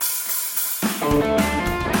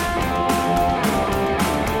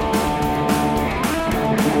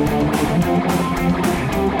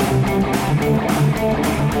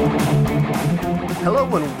Hello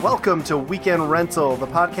and welcome to Weekend Rental, the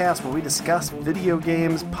podcast where we discuss video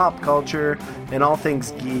games, pop culture, and all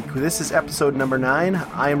things geek. This is episode number 9.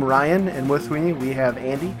 I am Ryan, and with me we have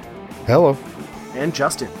Andy. Hello. And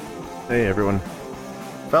Justin. Hey, everyone.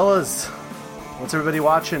 Fellas, what's everybody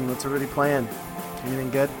watching? What's everybody playing?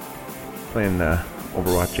 Anything good? Playing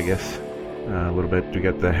Overwatch, I guess. A little bit. We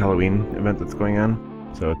got the Halloween event that's going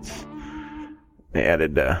on. So they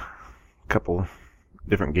added a couple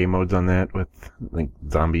different game modes on that with like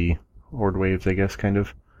zombie horde waves, I guess, kind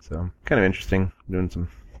of. So kind of interesting doing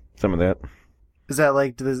some of that. Is that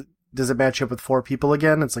like, does it match up with 4 people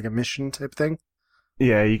again? It's like a mission type thing?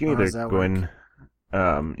 Yeah, you can How either does that go work?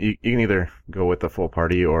 in. You can either go with the full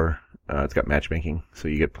party or it's got matchmaking, so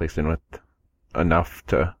you get placed in with enough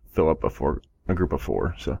to fill up a group of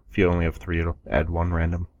 4. So if you only have 3, it'll add 1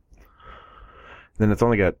 random. Then it's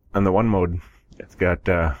only got on the one mode. It's got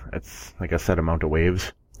it's like a set amount of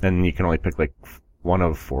waves, and you can only pick like one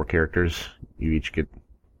of 4 characters. You each get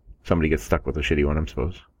somebody gets stuck with a shitty one, I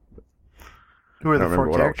suppose. Who are I the don't 4 remember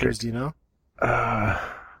what all characters, do you know?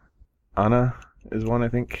 Ana is one, I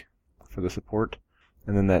think, for the support,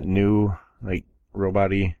 and then that new like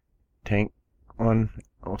robot-y tank one,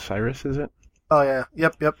 Osiris, is it? Oh yeah,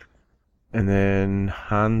 yep. And then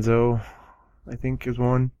Hanzo, I think, is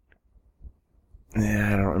one. Yeah,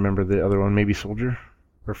 I don't remember the other one. Maybe Soldier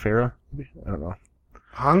or Farah. I don't know.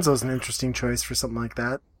 Hanzo's an interesting choice for something like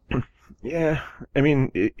that. Yeah, I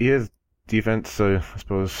mean, he has defense, so I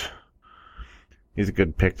suppose he's a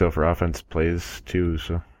good pick, though, for offense plays, too,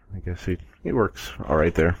 so I guess he works all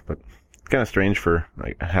right there, but kind of strange for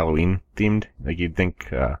like Halloween themed. Like, you'd think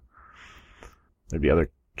there'd be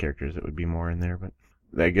other characters that would be more in there, but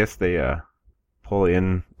I guess they pull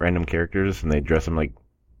in random characters and they dress them like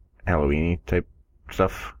Halloween-y type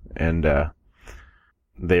stuff, and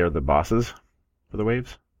they are the bosses for the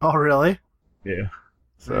waves. Oh really? Yeah.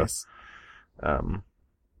 So Nice.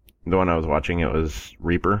 the one I was watching, it was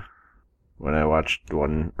Reaper. When I watched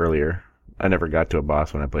one earlier, I never got to a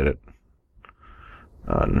boss when I played it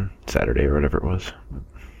on Saturday or whatever it was.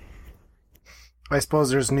 I suppose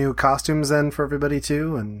there's new costumes then for everybody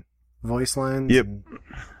too, and voice lines. Yep. and-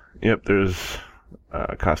 Yep, there's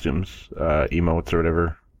costumes, emotes or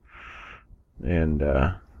whatever, and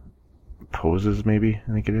poses maybe,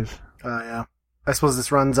 I think it is. Yeah. I suppose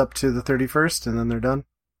this runs up to the 31st, and then they're done.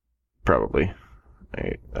 Probably.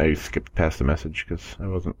 I skipped past the message because I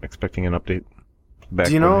wasn't expecting an update. Back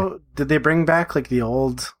Do you when know, did they bring back like the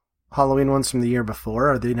old Halloween ones from the year before?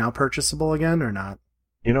 Are they now purchasable again or not?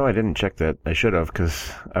 I didn't check that. I should have,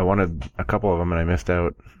 because I wanted a couple of them and I missed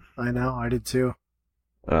out. I know, I did too.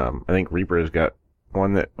 I think Reaper's got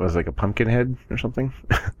one that was like a pumpkin head or something.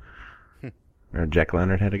 Or a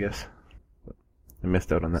jack-o'-lantern head, I guess. I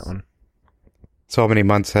missed out on that one. So how many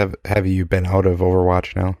months have you been out of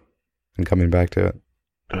Overwatch now and coming back to it?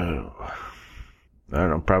 Oh, I don't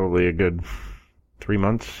know, probably a good 3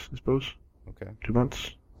 months, I suppose. Okay. 2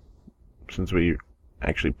 months since we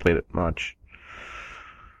actually played it much.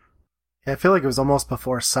 Yeah, I feel like it was almost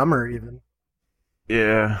before summer even.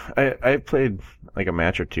 Yeah, I played like a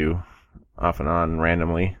match or 2 off and on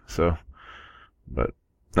randomly, so, but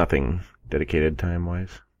nothing dedicated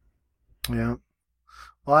time-wise. Yeah.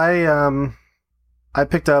 Well, I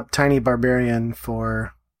picked up Tiny Barbarian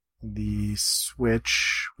for the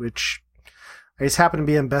Switch, which I just happened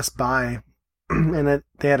to be in Best Buy, and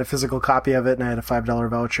they had a physical copy of it, and I had a $5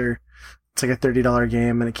 voucher. It's like a $30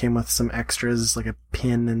 game, and it came with some extras, like a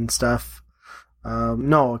pin and stuff.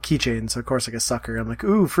 No, a keychain, so of course like a sucker. I'm like,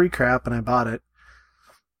 ooh, free crap, and I bought it.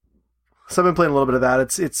 So I've been playing a little bit of that.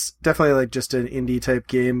 It's definitely like just an indie type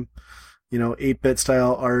game, 8-bit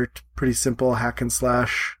style art, pretty simple hack and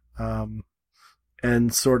slash,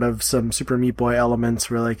 and sort of some Super Meat Boy elements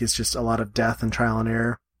where like it's just a lot of death and trial and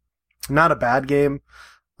error. Not a bad game.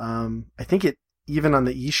 I think it, even on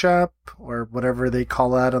the eShop or whatever they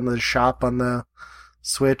call that on the shop on the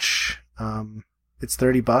Switch, it's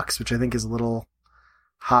 $30, which I think is a little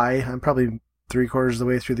high. I'm probably 3/4 of the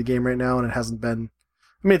way through the game right now, and it hasn't been,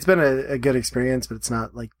 it's been a good experience, but it's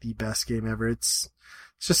not like the best game ever. It's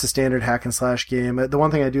just a standard hack and slash game. The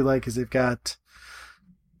one thing I do like is they've got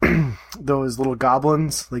those little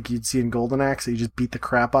goblins like you'd see in Golden Axe that you just beat the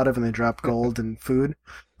crap out of and they drop gold and food.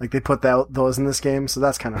 Like they put those in this game, so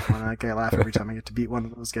that's kind of fun. I laugh every time I get to beat one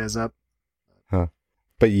of those guys up. Huh.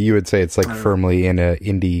 But you would say it's like firmly in a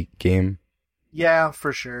indie game? Yeah,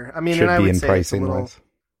 for sure. I mean, Should and I be would in say pricing it's a little, wise.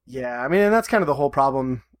 yeah, I mean, and that's kind of the whole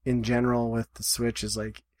problem in general with the Switch is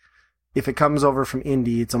like, if it comes over from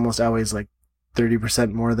indie, it's almost always like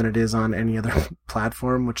 30% more than it is on any other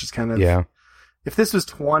platform, which is kind of, Yeah. if this was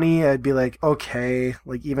 20, I'd be like, okay.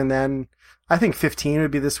 Like, even then, I think 15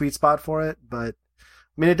 would be the sweet spot for it. But,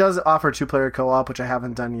 I mean, it does offer 2-player co-op, which I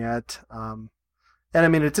haven't done yet. And, I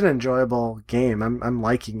mean, it's an enjoyable game. I'm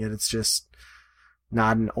liking it. It's just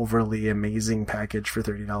not an overly amazing package for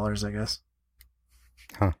 $30, I guess.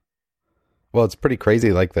 Huh. Well, it's pretty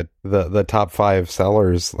crazy. Like the top 5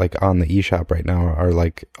 sellers like on the eShop right now are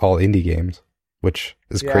like all indie games, which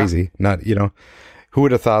is crazy. Not, who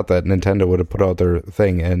would have thought that Nintendo would have put out their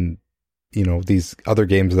thing and, these other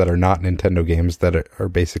games that are not Nintendo games that are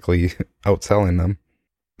basically outselling them.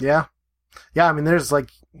 Yeah. Yeah, I mean, there's like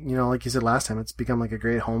you said last time, it's become like a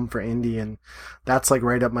great home for indie, and that's like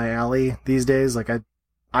right up my alley these days. Like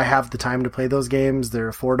I have the time to play those games. They're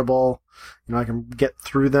affordable. I can get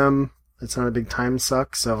through them. It's not a big time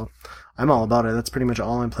suck, so I'm all about it. That's pretty much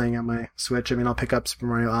all I'm playing on my Switch. I mean, I'll pick up Super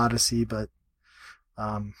Mario Odyssey, but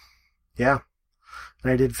yeah.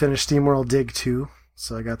 And I did finish SteamWorld Dig 2,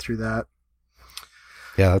 so I got through that.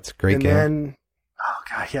 Yeah, that's a great game. And then, oh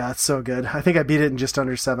god, yeah, it's so good. I think I beat it in just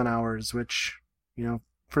under 7 hours, which,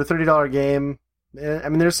 for a $30 game, I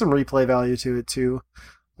mean, there's some replay value to it too.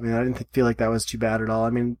 I mean, I didn't feel like that was too bad at all. I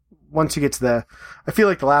mean, once you get to I feel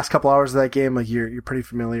like the last couple hours of that game, like you're pretty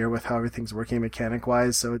familiar with how everything's working mechanic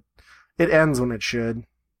wise, so it ends when it should.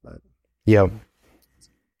 But Yep.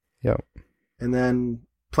 And then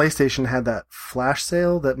PlayStation had that flash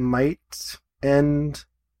sale that might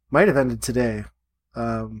have ended today.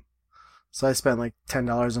 So I spent like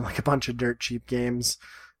 $10 on like a bunch of dirt cheap games,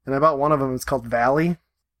 and I bought one of them. It's called Valley,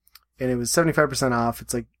 and it was 75% off.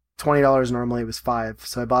 It's like $20 normally. It was $5,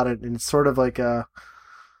 so I bought it, and it's sort of like a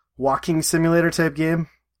walking simulator type game.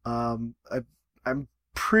 I'm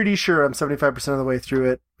pretty sure I'm 75% of the way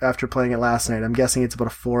through it after playing it last night. I'm guessing it's about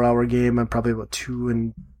a 4-hour game. I'm probably about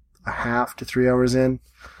 2.5 to 3 hours in.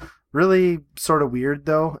 Really sort of weird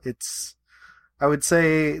though. I would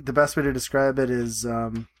say the best way to describe it is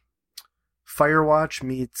Firewatch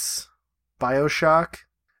meets BioShock,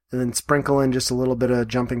 and then sprinkle in just a little bit of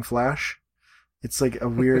Jumping Flash. It's like a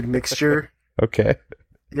weird mixture. Okay.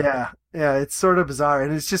 Yeah, it's sort of bizarre,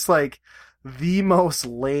 and it's just like the most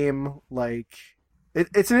lame. Like,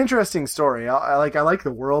 it's an interesting story. I like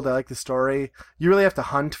the world. I like the story. You really have to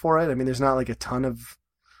hunt for it. I mean, there's not like a ton of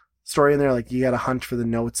story in there. Like, you got to hunt for the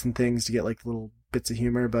notes and things to get like little bits of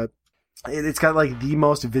humor, but it's got like the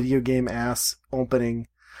most video game ass opening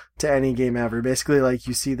to any game ever. Basically, like,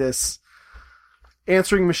 you see this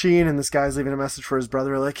answering machine, and this guy's leaving a message for his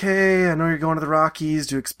brother, like, hey, I know you're going to the Rockies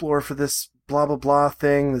to explore for this blah blah blah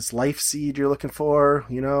thing, this life seed you're looking for.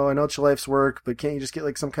 I know it's your life's work, but can't you just get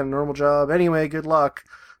like some kind of normal job? Anyway, good luck.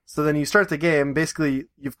 So then you start the game. Basically,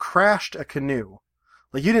 you've crashed a canoe.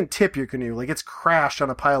 Like, you didn't tip your canoe. Like, it's crashed on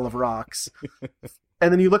a pile of rocks.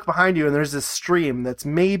 And then you look behind you, and there's this stream that's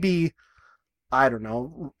maybe, I don't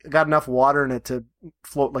know, got enough water in it to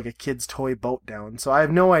float like a kid's toy boat down. So I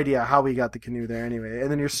have no idea how we got the canoe there anyway.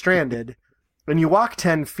 And then you're stranded, and you walk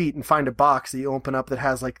 10 feet and find a box that you open up that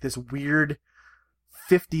has like this weird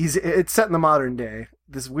 50s, it's set in the modern day,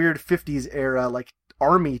 this weird 50s era, like,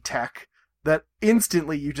 army tech that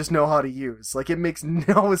instantly you just know how to use. Like, it makes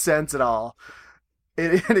no sense at all.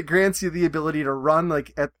 And it grants you the ability to run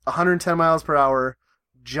like at 110 miles per hour,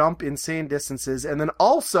 jump insane distances, and then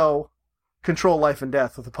also control life and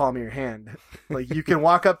death with the palm of your hand. Like, you can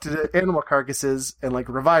walk up to the animal carcasses and like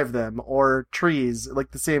revive them, or trees,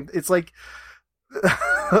 like the same. It's like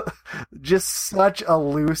just such a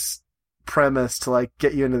loose premise to like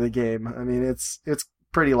get you into the game. I mean, it's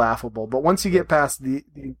pretty laughable, but once you get past the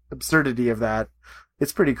absurdity of that,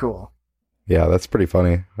 it's pretty cool. Yeah, that's pretty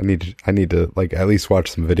funny. I need to like at least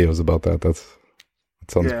watch some videos about that. That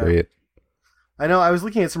sounds great. I know. I was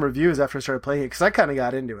looking at some reviews after I started playing it, because I kind of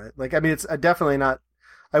got into it. Like, I mean, it's definitely not.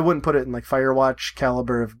 I wouldn't put it in like Firewatch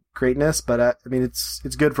caliber of greatness, but I mean, it's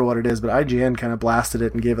good for what it is. But IGN kind of blasted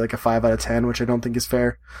it and gave it like a 5 out of 10, which I don't think is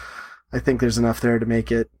fair. I think there's enough there to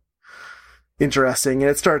make it interesting. And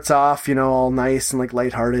it starts off, all nice and like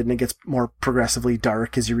lighthearted, and it gets more progressively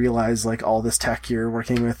dark as you realize like all this tech you're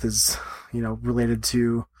working with is, related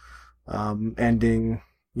to ending,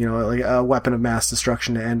 like a weapon of mass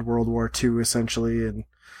destruction to end World War II, essentially. And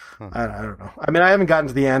I don't know. I mean, I haven't gotten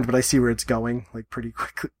to the end, but I see where it's going, like, pretty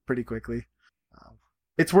quickly.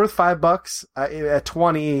 It's worth $5. At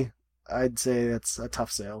 20, I'd say that's a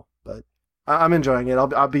tough sale, but I'm enjoying it.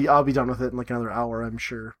 I'll be done with it in like another hour, I'm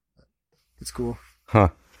sure. It's cool. Huh.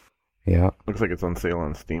 Yeah. Looks like it's on sale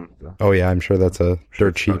on Steam. So. Oh yeah, I'm sure that's a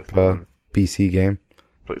dirt cheap PC game.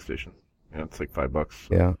 PlayStation. Yeah, it's like $5.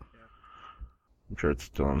 So. Yeah. I'm sure it's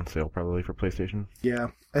still on sale probably for PlayStation. Yeah,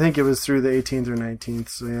 I think it was through the 18th or 19th,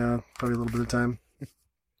 so yeah, probably a little bit of time.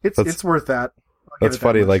 It's worth that. That's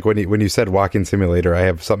funny. Like when you said walking simulator, I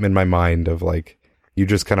have something in my mind of like you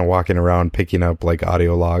just kind of walking around picking up like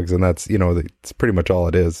audio logs, and that's it's pretty much all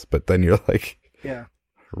it is. But then you're like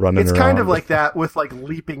running it's around. kind of like that with like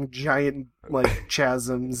leaping giant like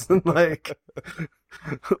chasms and like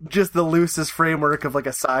just the loosest framework of like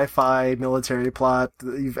a sci-fi military plot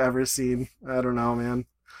that you've ever seen. I don't know, man.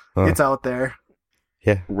 It's out there.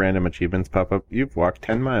 Yeah. Random achievements pop up. You've walked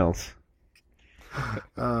 10 miles.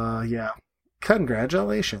 Yeah.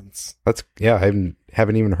 Congratulations. I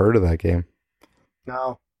haven't even heard of that game.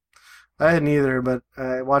 No. I hadn't either, but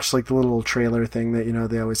I watched like the little trailer thing that,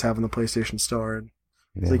 they always have in the PlayStation Store. And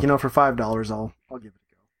it's like, for $5 I'll give it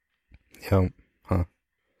a go. Yeah. Huh.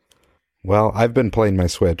 Well, I've been playing my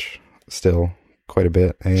Switch still quite a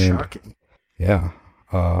bit. And shocking. Yeah.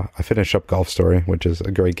 I finished up Golf Story, which is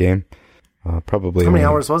a great game. Probably. How many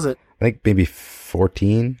hours was it? I think maybe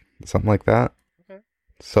 14, something like that. Okay.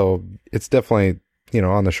 So it's definitely,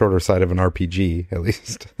 on the shorter side of an RPG, at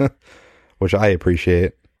least, which I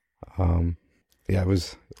appreciate. It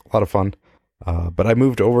was a lot of fun. But I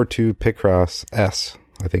moved over to Picross S,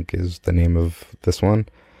 I think is the name of this one.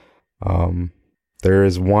 There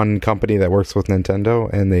is one company that works with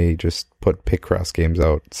Nintendo, and they just put Picross games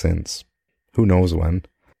out since who knows when,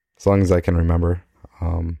 as long as I can remember.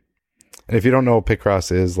 And if you don't know what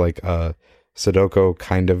Picross is, like a Sudoku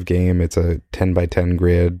kind of game, it's a 10x10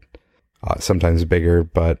 grid, sometimes bigger,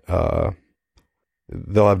 but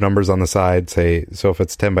they'll have numbers on the side. So if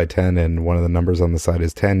it's 10x10 and one of the numbers on the side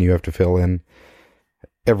is 10, you have to fill in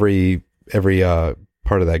every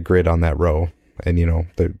part of that grid on that row. And,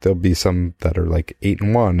 there'll be some that are like 8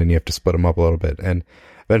 and 1, and you have to split them up a little bit. And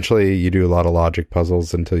eventually you do a lot of logic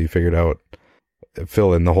puzzles until you figure it out,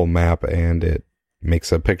 fill in the whole map, and it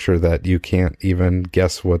makes a picture that you can't even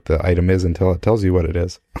guess what the item is until it tells you what it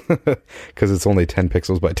is. Because it's only 10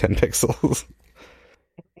 pixels by 10 pixels.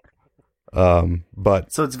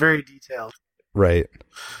 But so it's very detailed. Right.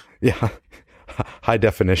 Yeah. High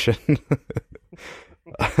definition.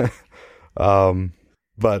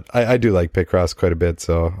 But I do like Picross quite a bit,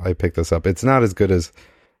 so I picked this up. It's not as good as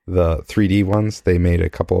the 3D ones. They made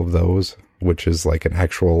a couple of those, which is like an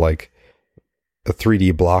actual, like a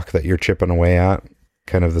 3D block that you're chipping away at,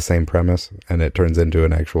 kind of the same premise, and it turns into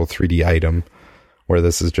an actual 3D item, where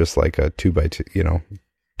this is just like a 2x2,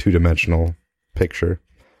 two-dimensional picture,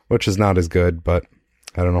 which is not as good, but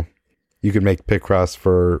I don't know. You could make Picross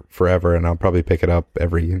for forever, and I'll probably pick it up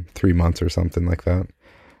every 3 months or something like that.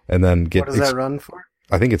 And then get... What does that run for?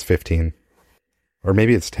 I think it's 15. Or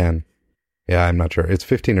maybe it's 10. Yeah, I'm not sure. It's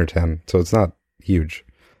 15 or 10, so it's not huge.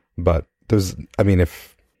 But if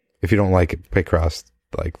you don't like Picross,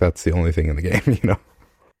 like, that's the only thing in the game,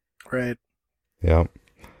 Right. Yeah.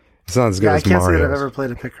 It's not as good as Mario's. I can't say that I've ever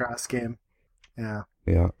played a Picross game. Yeah.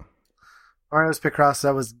 Yeah. Mario's Picross,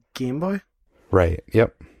 that was Game Boy? Right.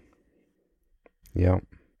 Yep.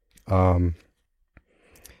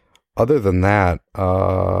 Other than that,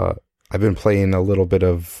 I've been playing a little bit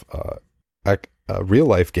of a real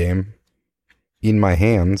life game, in my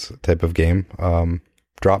hands type of game,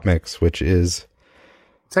 Drop Mix, which is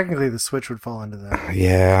technically the Switch would fall into that.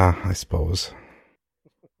 Yeah, I suppose.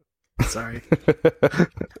 Sorry.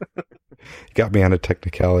 Got me on a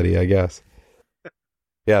technicality, I guess.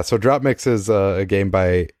 Yeah, so Drop Mix is a game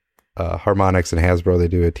by Harmonix and Hasbro. They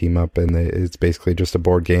do a team up, and it's basically just a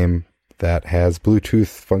board game that has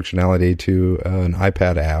Bluetooth functionality to an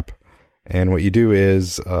iPad app. And what you do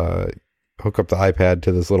is hook up the iPad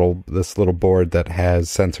to this little board that has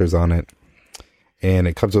sensors on it, and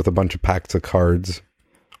it comes with a bunch of packs of cards,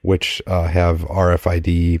 which have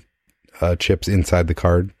RFID chips inside the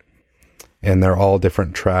card, and they're all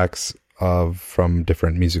different tracks from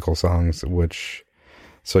different musical songs.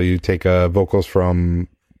 So you take vocals from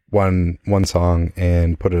one song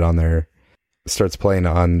and put it on there, starts playing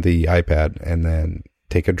on the iPad, and then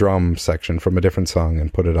take a drum section from a different song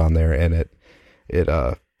and put it on there, and it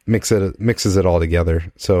mixes it all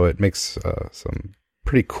together. So it makes some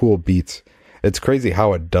pretty cool beats. It's crazy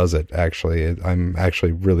how it does it, actually. I'm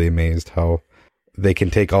actually really amazed how they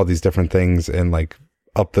can take all these different things and like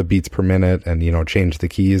up the beats per minute and, change the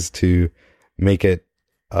keys to make it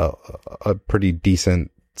a pretty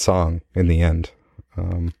decent song in the end.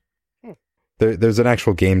 There's an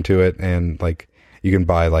actual game to it, and like you can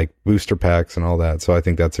buy like booster packs and all that. So I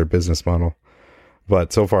think that's their business model.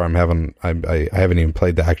 But so far I haven't even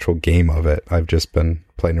played the actual game of it. I've just been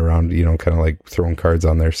playing around, kind of like throwing cards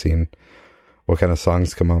on there, seeing what kind of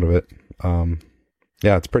songs come out of it.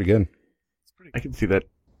 Yeah, it's pretty good. I can see that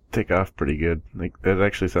take off pretty good. Like, that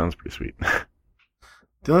actually sounds pretty sweet.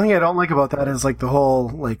 The only thing I don't like about that is like the whole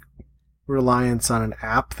like reliance on an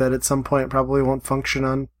app that at some point probably won't function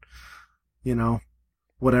on,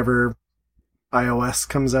 whatever iOS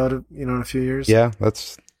comes out of, in a few years. Yeah,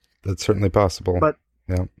 that's certainly possible. But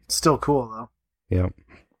yeah, still cool though. Yeah.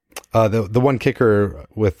 The one kicker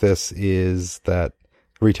with this is that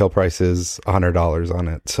retail price is $100 on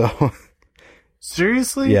it. So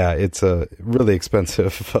seriously? Yeah, it's a really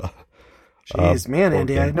expensive. Jeez, man,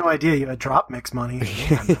 Andy, game. I had no idea you had drop mix money.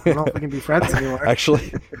 Man, I don't know if we can be friends anymore.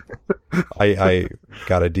 Actually, I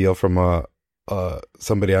got a deal from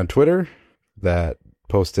somebody on Twitter that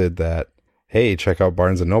posted that, hey, check out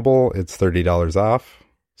Barnes & Noble. It's $30 off.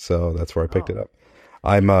 So that's where I picked it up.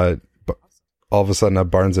 I'm all of a sudden a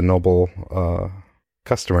Barnes & Noble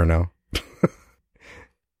customer now.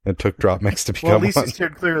 It took DropMix to become well, at least one. you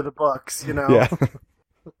steered clear of the books, Yeah.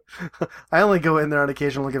 I only go in there on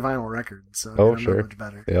occasion to look at vinyl records, so Oh, I'm sure. not much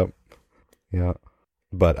better. Yep. Yeah.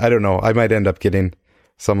 But I don't know. I might end up getting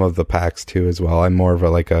some of the packs too as well. I'm more of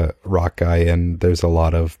a rock guy, and there's a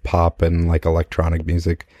lot of pop and electronic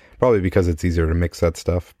music, probably because it's easier to mix that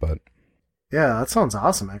stuff. But yeah, that sounds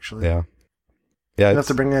awesome, actually. yeah. Yeah. You have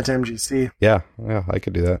to bring that to MGC. Yeah. Yeah. I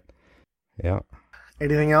could do that. Yeah.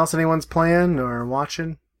 Anything else anyone's playing or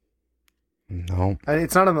watching? No.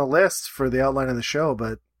 It's not on the list for the outline of the show,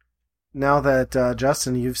 but now that,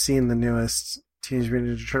 Justin, you've seen the newest Teenage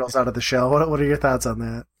Mutant Ninja Turtles Out of the Shell, what are your thoughts on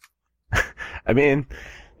that? I mean,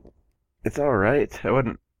 it's all right. I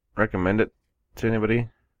wouldn't recommend it to anybody,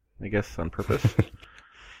 I guess, on purpose.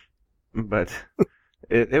 But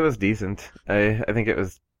it was decent. I think it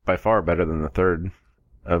was by far better than the third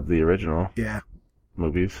of the original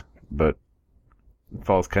movies, but it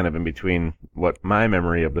falls kind of in between what my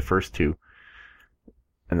memory of the first two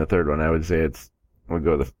and the third one. I would say would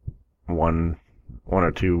go the one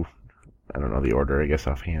or two. I don't know the order, I guess,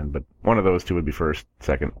 offhand, but one of those two would be first,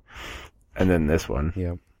 second, and then this one.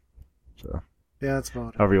 Yeah. So yeah, that's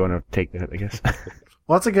about it. However you want to take that, I guess.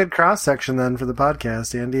 Well, it's a good cross section then for the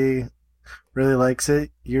podcast. Andy really likes it.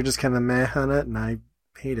 You're just kind of meh on it, and I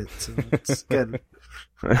hate it. So it's good.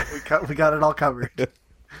 We got it all covered.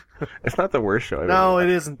 It's not the worst show I've No, ever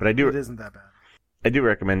it watched, isn't. But It isn't that bad. I do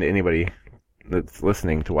recommend to anybody that's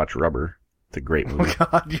listening to watch Rubber. It's a great movie. Oh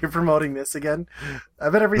God, you're promoting this again? I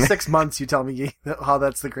bet every 6 months you tell me how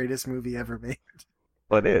that's the greatest movie ever made.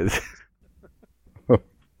 Well, it is.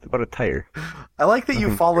 It's about a tire. I like that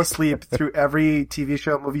you fall asleep through every TV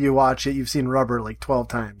show, movie you watch. Yet you've seen Rubber like 12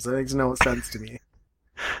 times. That makes no sense to me.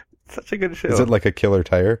 It's such a good show. Is it like a killer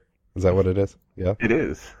tire? Is that what it is? Yeah. It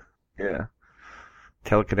is. Yeah.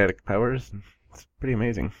 Telekinetic powers. It's pretty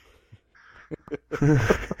amazing.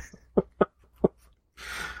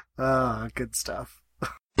 Good stuff.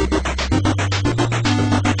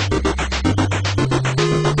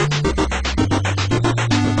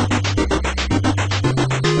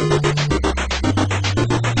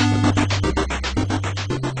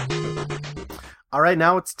 All right,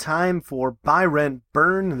 now it's time for Buy, Rent,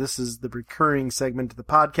 Burn. This is the recurring segment of the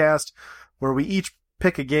podcast where we each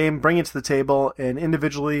pick a game, bring it to the table, and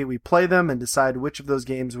individually we play them and decide which of those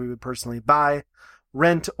games we would personally buy,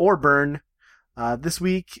 rent, or burn. This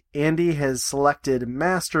week, Andy has selected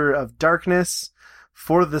Master of Darkness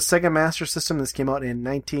for the Sega Master System. This came out in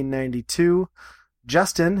 1992.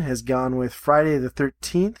 Justin has gone with Friday the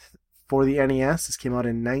 13th for the NES. This came out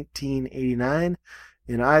in 1989.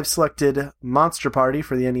 And I've selected Monster Party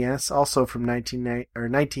for the NES, also from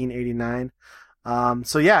 1989.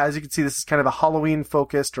 So yeah, as you can see, this is kind of a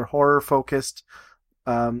Halloween-focused or horror-focused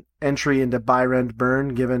entry into Buy, Rent,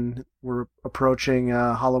 Burn, given we're approaching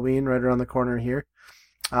Halloween right around the corner here.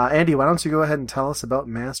 Andy, why don't you go ahead and tell us about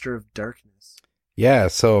Master of Darkness? Yeah,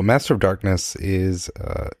 so Master of Darkness is,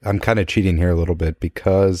 I'm kind of cheating here a little bit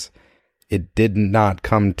because it did not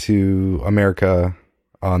come to America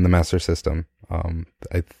on the Master System.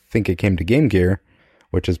 I think it came to Game Gear,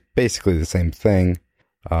 which is basically the same thing.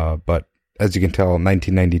 But as you can tell, in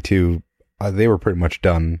 1992, they were pretty much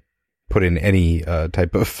done putting any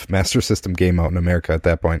type of Master System game out in America at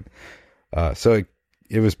that point. So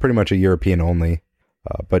it was pretty much a European only.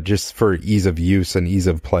 But just for ease of use and ease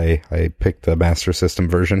of play, I picked the Master System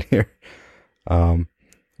version here.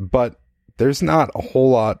 But there's not a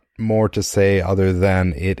whole lot more to say other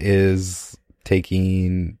than it is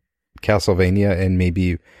taking Castlevania and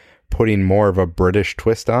maybe putting more of a British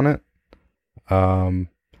twist on it.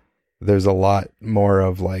 There's a lot more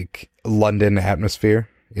of like London atmosphere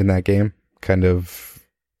in that game, kind of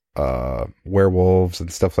werewolves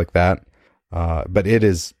and stuff like that. But it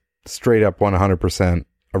is straight up 100%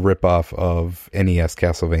 a ripoff of NES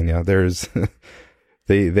Castlevania. There's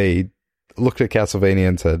they looked at Castlevania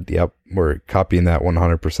and said, "Yep, we're copying that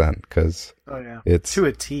 100% because oh yeah, it's to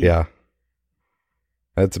a T." Yeah,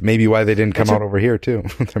 That's maybe why they didn't come Actually- out over here too.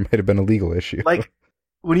 There might have been a legal issue. Like,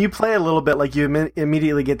 when you play a little bit, like, you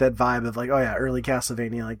immediately get that vibe of, like, oh yeah, early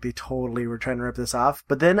Castlevania, like, they totally were trying to rip this off.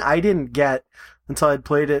 But then I didn't get, until I'd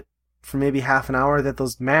played it for maybe half an hour, that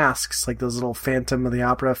those masks, like those little Phantom of the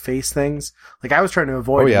Opera face things, like, I was trying to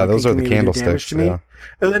avoid. Oh yeah, like, those are the thinking they would do damage candlesticks. to me. Yeah.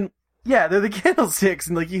 And then, yeah, they're the candlesticks,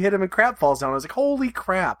 and like you hit them and crap falls down. I was like, holy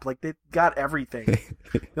crap! Like they got everything.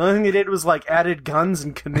 The only thing they did was like added guns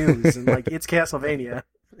and canoes, and like it's Castlevania.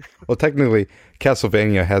 Well, technically,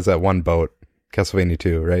 Castlevania has that one boat. Castlevania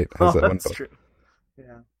 2, right? Has that one That's boat. true.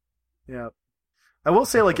 Yeah, yeah. I will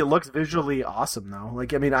say, like, it looks visually awesome though.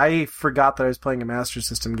 Like, I mean, I forgot that I was playing a Master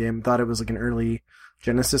System game. Thought it was like an early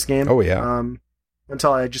Genesis game. Oh yeah,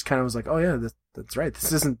 Until I just kind of was like, oh yeah, that's right.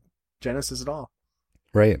 This isn't Genesis at all.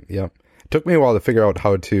 right. Yep. It took me a while to figure out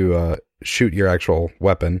how to shoot your actual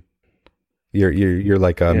weapon. You're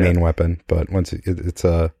like a main weapon, but once it's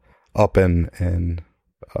a up and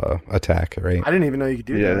attack, right? I didn't even know you could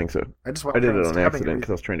do that. Yeah, I think so. I just I did it on stabbing accident because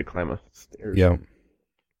I was trying to climb a stairs. Yeah.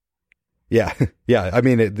 Yeah, yeah. I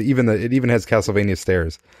mean, it even has Castlevania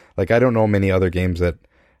stairs. Like, I don't know many other games that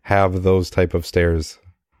have those type of stairs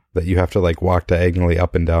that you have to like walk diagonally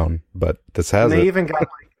up and down. But this has And they it. even got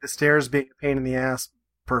like the stairs being a pain in the ass.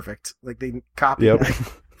 Perfect. Like they copied Yep.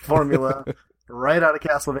 that formula right out of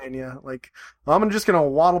Castlevania. Like, well, I'm just gonna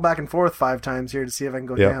waddle back and forth 5 times here to see if I can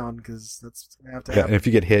go Yep. down because that's what's gonna have to Yeah, happen. and if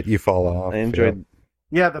you get hit, you fall off. I enjoyed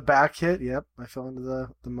Yeah, the back hit. Yep, I fell into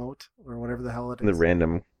the moat or whatever the hell it is. the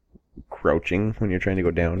random crouching when you're trying to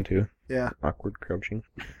go down too. Yeah, Awkward crouching.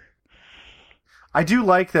 I do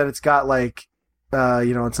like that it's got like,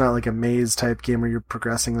 it's not like a maze type game where you're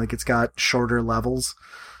progressing. Like it's got shorter levels,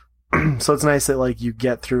 so it's nice that like you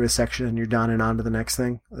get through a section and you're done and on to the next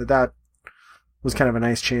thing. That was kind of a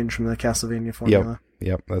nice change from the Castlevania formula.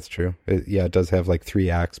 Yep, that's true. It does have like 3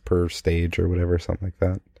 acts per stage or whatever, something like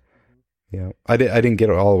that. Yeah, I didn't get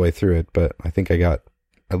it all the way through it, but I think I got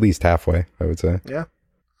at least halfway, I would say. Yeah,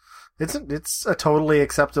 it's a totally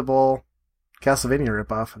acceptable Castlevania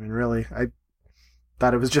ripoff. I mean, really, I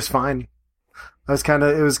thought it was just fine. It was kind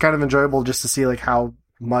of enjoyable just to see like how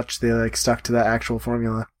much they like stuck to that actual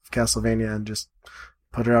formula of Castlevania and just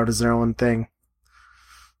put it out as their own thing.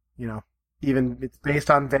 You know, even it's based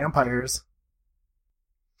on vampires.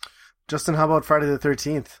 Justin, how about Friday the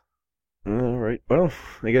 13th? All right. Well,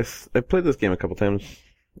 I guess I played this game a couple times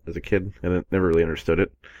as a kid and I never really understood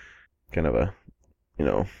it. Kind of a,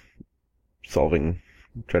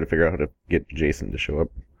 try to figure out how to get Jason to show up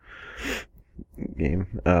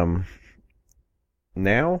game.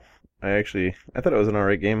 Now, I thought it was an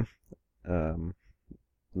alright game.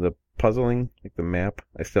 The puzzling, like the map,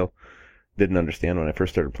 I still didn't understand when I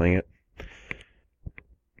first started playing it.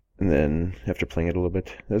 And then after playing it a little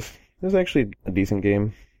bit, it was actually a decent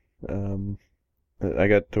game. I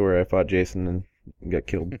got to where I fought Jason and got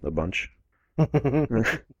killed a bunch.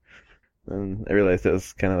 And I realized it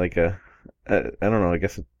was kind of like I don't know, I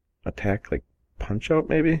guess attack, like Punch-Out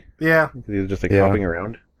maybe? Yeah, Because he was just like Yeah. hopping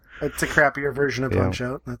around. it's a crappier version of Yeah.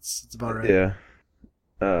 Punch-Out. That's about right. Yeah.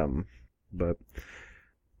 But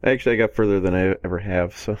I got further than I ever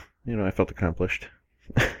have, so, I felt accomplished.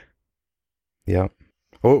 Yeah.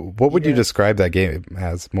 What would you Yeah. describe that game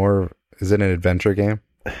as? Is it an adventure game?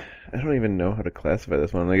 I don't even know how to classify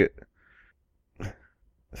this one. I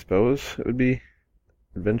suppose it would be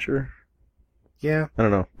adventure? Yeah, I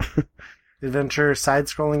don't know. adventure,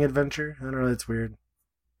 side-scrolling adventure. I don't know. It's weird.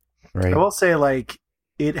 Right. I will say, like,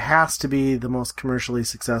 it has to be the most commercially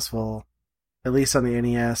successful, at least on the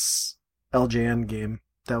NES LJN game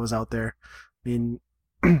that was out there. I mean,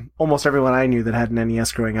 almost everyone I knew that had an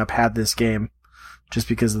NES growing up had this game, just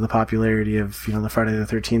because of the popularity of, the Friday the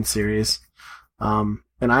 13th series.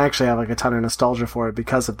 And I actually have like a ton of nostalgia for it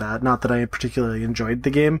because of that. Not that I particularly enjoyed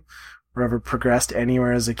the game or ever progressed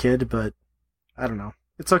anywhere as a kid, but I don't know.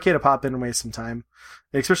 It's okay to pop in and waste some time,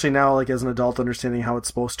 especially now, like as an adult, understanding how it's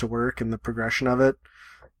supposed to work and the progression of it.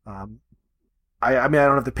 I mean, I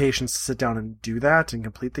don't have the patience to sit down and do that and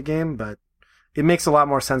complete the game, but it makes a lot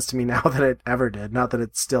more sense to me now than it ever did. Not that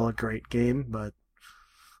it's still a great game, but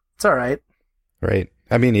it's all right. Right.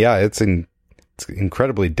 I mean, yeah, it's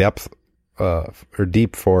incredibly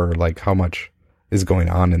deep for like how much is going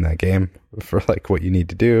on in that game, for like what you need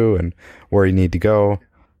to do and where you need to go.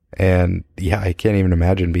 And yeah, I can't even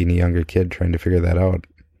imagine being a younger kid trying to figure that out.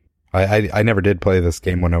 I never did play this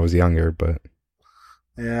game when I was younger, but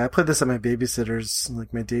Yeah, I played this at my babysitter's,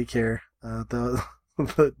 like my daycare.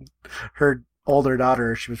 Her older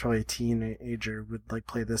daughter, she was probably a teenager, would like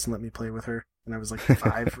play this and let me play with her, and I was like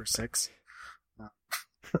 5 or 6.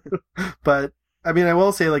 But I mean, I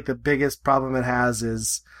will say like the biggest problem it has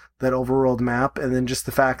is that overworld map, and then just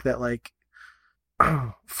the fact that like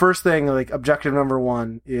first thing, like objective number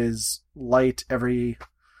 1 is light every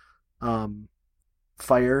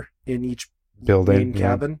fire in each building main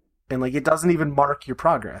cabin, and like it doesn't even mark your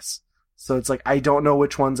progress. So it's like I don't know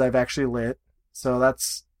which ones I've actually lit. So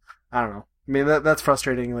that's, I don't know. I mean that's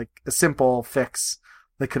frustrating. Like a simple fix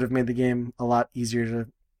that could have made the game a lot easier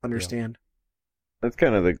to understand. That's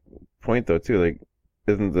kind of the point though too. Like,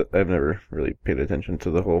 I've never really paid attention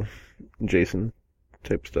to the whole Jason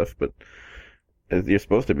type stuff, but you're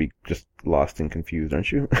supposed to be just lost and confused,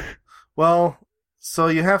 aren't you? Well, so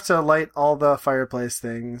you have to light all the fireplace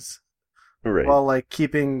things, Right. while like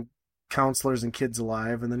keeping counselors and kids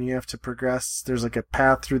alive, and then you have to progress. There's like a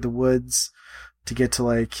path through the woods to get to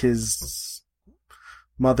like his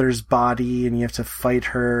mother's body, and you have to fight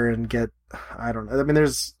her and get, I don't know. I mean,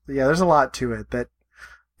 there's a lot to it that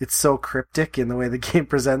it's so cryptic in the way the game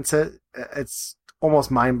presents it. It's almost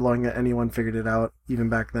mind blowing that anyone figured it out even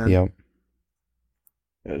back then. Yeah.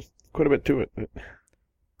 There's quite a bit to it. But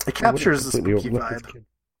It captures the completely spooky overlooked this vibe. kid.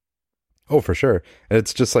 Oh, for sure. And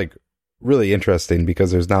it's just like really interesting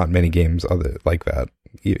because there's not many games other like that,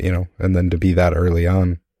 you know, and then to be that early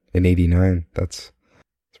on in 89, it's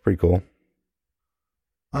pretty cool.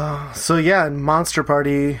 So yeah, Monster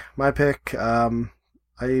Party, my pick.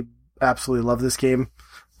 I absolutely love this game.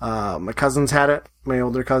 My cousins had it, my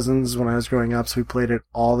older cousins, when I was growing up, so we played it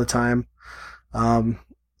all the time. You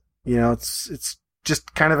know, it's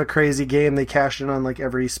just kind of a crazy game. They cashed in on like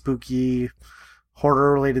every spooky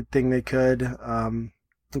horror related thing they could.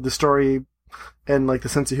 The story and like the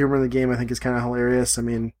sense of humor in the game I think is kind of hilarious. I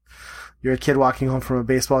mean, you're a kid walking home from a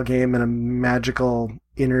baseball game and a magical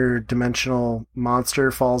interdimensional monster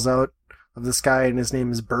falls out of the sky and his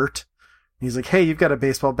name is Bert. And he's like, hey, you've got a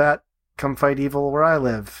baseball bat. Come fight evil where I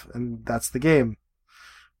live. And that's the game.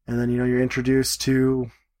 And then, you know, you're introduced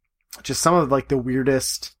to just some of like the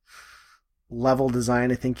weirdest level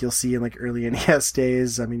design I think you'll see in like early NES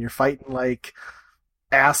days. I mean, you're fighting like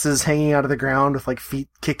asses hanging out of the ground with like feet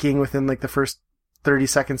kicking within like the first 30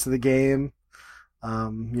 seconds of the game.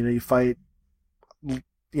 You know, you fight, you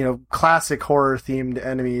know, classic horror themed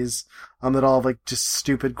enemies, that all have like just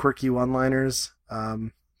stupid, quirky one-liners.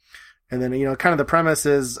 And then, you know, kind of the premise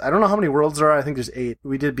is, I don't know how many worlds there are. I think there's 8.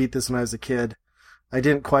 We did beat this when I was a kid. I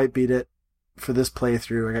didn't quite beat it for this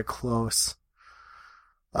playthrough. I got close.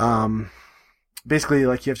 Basically,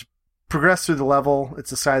 like, you have to progress through the level.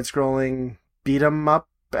 It's a side-scrolling beat-em-up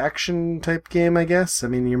action type game, I guess. I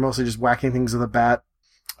mean, you're mostly just whacking things with a bat.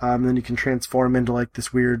 And then you can transform into like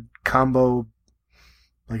this weird combo,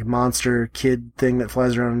 like monster kid thing that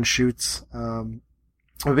flies around and shoots.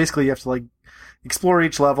 But basically, you have to like explore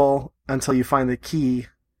each level until you find the key,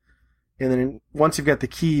 and then once you've got the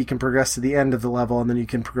key, you can progress to the end of the level, and then you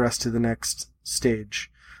can progress to the next stage.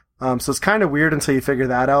 So it's kind of weird until you figure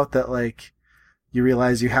that out. That like you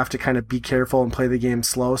realize you have to kind of be careful and play the game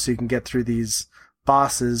slow so you can get through these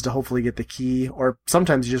bosses to hopefully get the key, or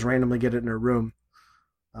sometimes you just randomly get it in a room.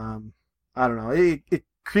 I don't know. It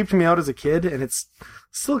creeped me out as a kid, and it's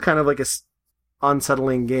still kind of like a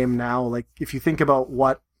unsettling game now. Like, if you think about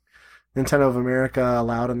what Nintendo of America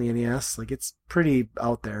allowed on the NES, like, it's pretty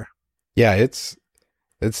out there. Yeah, it's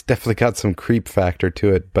definitely got some creep factor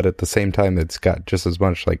to it, but at the same time, it's got just as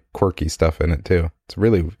much like quirky stuff in it too. It's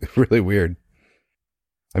really, really weird.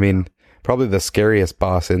 I mean, probably the scariest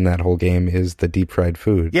boss in that whole game is the deep fried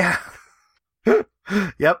food. Yeah.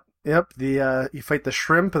 Yep. The you fight the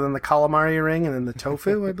shrimp and then the calamari ring and then the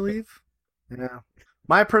tofu, I believe. Yeah.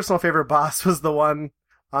 My personal favorite boss was the one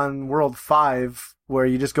on World 5 where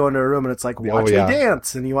you just go into a room and it's like, watch me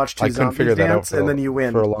dance, and you watch two zombies dance and then you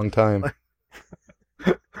win. For a long time.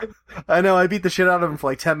 I know, I beat the shit out of him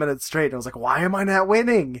for like 10 minutes straight. And I was like, why am I not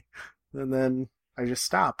winning? And then I just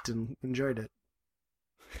stopped and enjoyed it.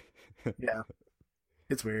 Yeah.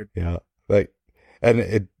 It's weird. Yeah. Like, and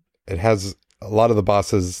it has a lot of the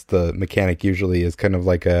bosses, the mechanic usually is kind of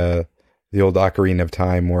like the old Ocarina of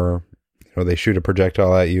Time where, you know, they shoot a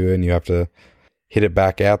projectile at you and you have to hit it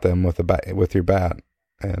back at them with your bat.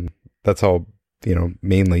 And that's how, you know,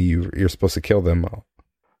 mainly you're supposed to kill them.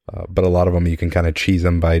 But a lot of them you can kind of cheese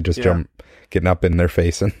them by just getting up in their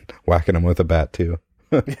face and whacking them with a bat too.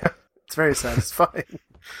 Yeah, it's very satisfying.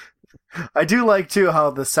 I do like too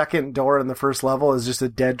how the second door in the first level is just a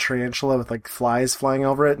dead tarantula with like flies flying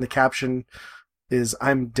over it, and the caption is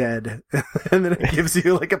 "I'm dead," and then it gives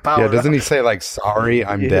you like a power. Yeah, doesn't he say like "Sorry,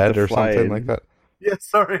 I'm dead" or something like that? Yeah,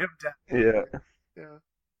 sorry, I'm dead. Yeah.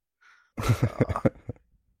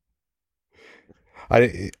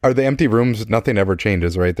 Are the empty rooms? Nothing ever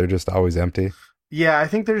changes, right? They're just always empty. Yeah, I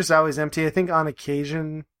think they're just always empty. I think on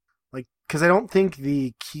occasion, like because I don't think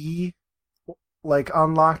the key like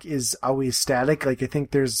unlock is always static. Like I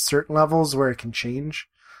think there's certain levels where it can change.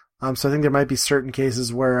 So I think there might be certain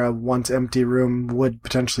cases where a once empty room would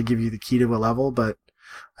potentially give you the key to a level, but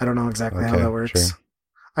I don't know exactly how that works. Sure.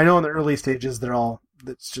 I know in the early stages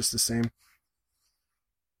it's just the same.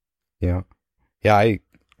 Yeah. Yeah, I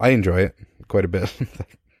enjoy it quite a bit.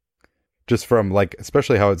 Just from like,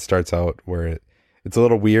 especially how it starts out where it's a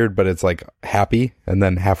little weird, but it's like happy. And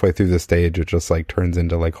then halfway through the stage, it just like turns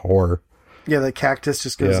into like horror. Yeah, the cactus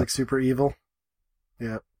just goes like super evil.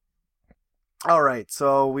 Yeah. All right,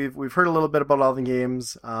 so we've heard a little bit about all the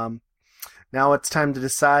games. Now it's time to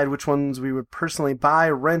decide which ones we would personally buy,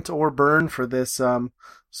 rent, or burn for this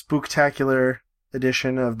spooktacular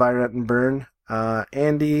edition of Buy, Rent, and Burn.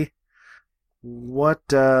 Andy,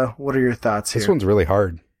 what are your thoughts here? This one's really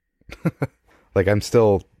hard. Like I'm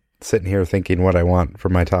still sitting here thinking what I want for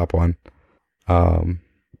my top one.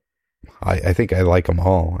 I think I like them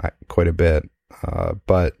all quite a bit.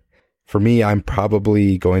 But for me, I'm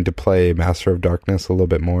probably going to play Master of Darkness a little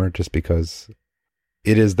bit more just because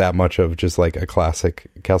it is that much of just like a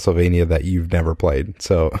classic Castlevania that you've never played.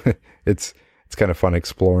 So it's kind of fun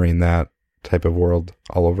exploring that type of world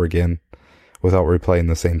all over again without replaying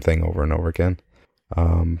the same thing over and over again.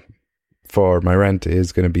 For my rent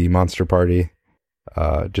is going to be Monster Party,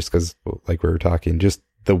 just because, like we were talking, just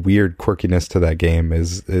the weird quirkiness to that game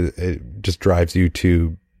it just drives you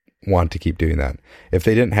to want to keep doing that. If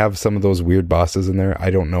they didn't have some of those weird bosses in there,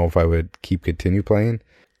 I don't know if I would continue playing,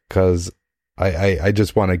 because I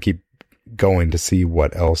just want to keep going to see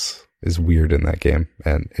what else is weird in that game,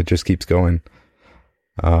 and it just keeps going.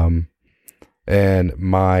 And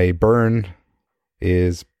my burn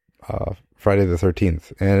is Friday the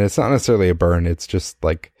 13th, and it's not necessarily a burn. It's just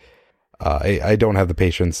like I don't have the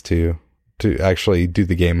patience to actually do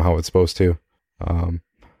the game how it's supposed to.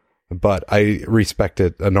 But I respect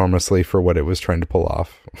it enormously for what it was trying to pull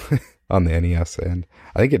off on the NES, and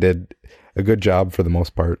I think it did a good job for the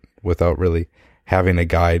most part without really having a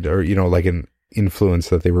guide or, like an influence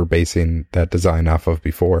that they were basing that design off of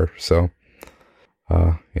before. So,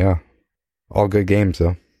 yeah, all good games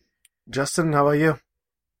though. Justin, how about you?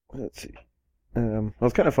 Let's see. Well,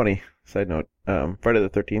 it's kind of funny. Side note: Friday the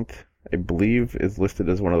 13th, I believe, is listed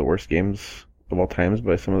as one of the worst games of all times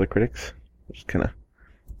by some of the critics, which is kind of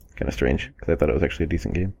strange because I thought it was actually a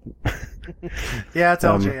decent game. Yeah, it's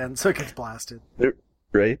LJN, so it gets blasted.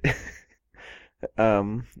 Right.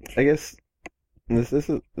 I guess this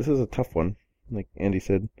is a tough one, like Andy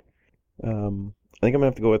said. I think I'm gonna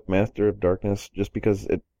have to go with Master of Darkness just because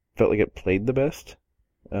it felt like it played the best.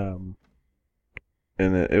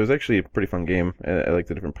 And it was actually a pretty fun game. I like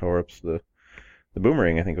the different power-ups. The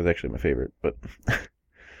boomerang, I think, was actually my favorite. But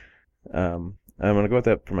I'm going to go with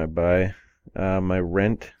that for my buy. My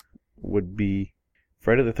rent would be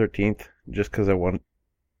Friday the 13th, just because I would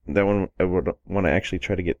want to actually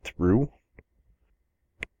try to get through.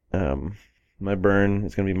 My burn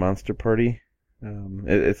is going to be Monster Party.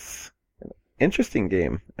 It's an interesting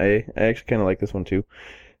game. I actually kind of like this one too.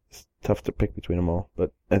 It's tough to pick between them all,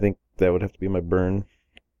 but I think that would have to be my burn.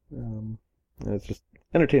 It's just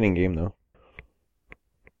entertaining game though.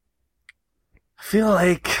 I feel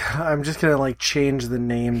like I'm just gonna change the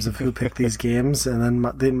names of who picked these games, and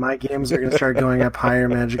then my games are gonna start going up higher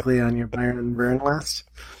magically on your Byron and Burn list.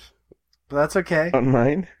 But that's okay. On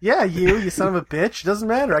mine? Yeah, you son of a bitch. It doesn't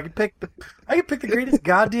matter. I could pick the greatest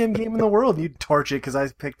goddamn game in the world, and you'd torch it because I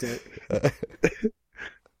picked it.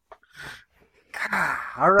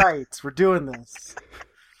 All right, we're doing this.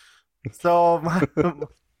 So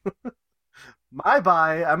my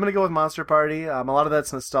buy, I'm gonna go with Monster Party. A lot of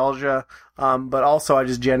that's nostalgia, but also I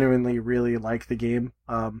just genuinely really like the game.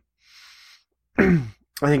 I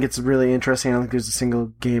think it's really interesting. I don't think there's a single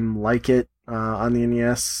game like it on the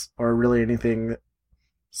NES, or really anything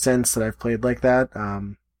since that I've played like that.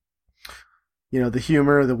 The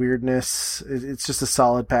humor, the weirdness, it's just a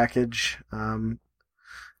solid package.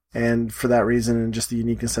 And for that reason, and just the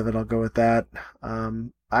uniqueness of it, I'll go with that.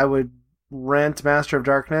 I would rent Master of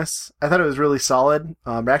Darkness. I thought it was really solid,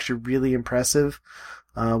 actually really impressive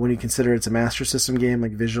when you consider it's a Master System game,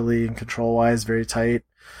 like visually and control-wise, very tight,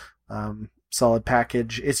 solid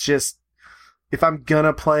package. It's just, if I'm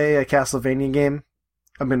gonna play a Castlevania game,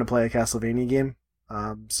 I'm gonna play a Castlevania game.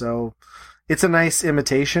 So it's a nice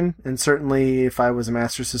imitation, and certainly if I was a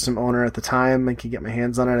Master System owner at the time and could get my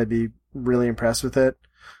hands on it, I'd be really impressed with it.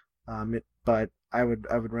 But I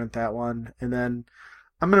would rent that one, and then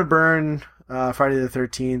I'm gonna burn Friday the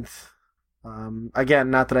 13th. Again,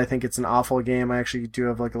 not that I think it's an awful game. I actually do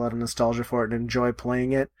have a lot of nostalgia for it and enjoy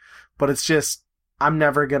playing it, but it's just I'm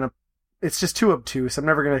never gonna it's just too obtuse. I'm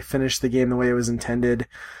never going to finish the game the way it was intended.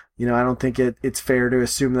 You know, I don't think it's fair to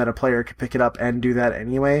assume that a player could pick it up and do that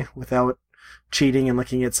anyway without cheating and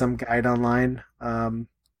looking at some guide online.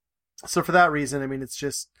 So for that reason, I mean, it's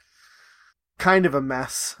just kind of a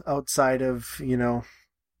mess outside of, you know,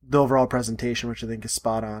 the overall presentation, which I think is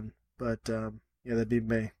spot on. But yeah, that'd be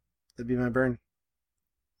my burn.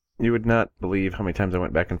 You would not believe how many times I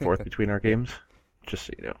went back and forth between our games. Just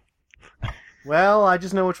so you know. Well, I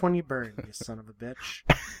just know which one you burned, you son of a bitch.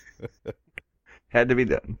 Had to be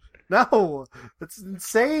done. No, that's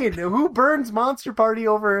insane. Who burns Monster Party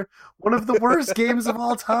over one of the worst games of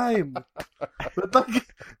all time? Like,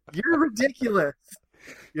 you're ridiculous.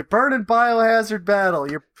 You're burning Biohazard Battle.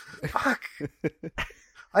 Fuck.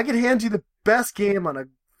 I could hand you the best game on a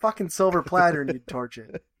fucking silver platter and you'd torch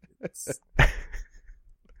it.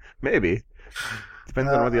 Maybe.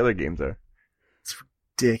 Depends on what the other games are. It's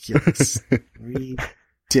ridiculous.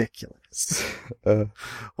 Ridiculous.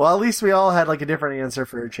 Well, at least we all had like a different answer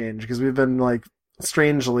for a change because we've been like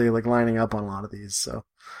strangely like lining up on a lot of these. So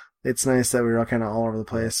it's nice that we were all kind of all over the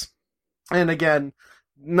place. And again,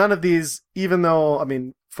 none of these, even though, I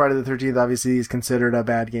mean, Friday the 13th obviously is considered a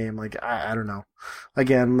bad game. Like, I don't know.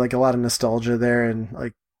 Again, like a lot of nostalgia there. And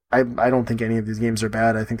like, I don't think any of these games are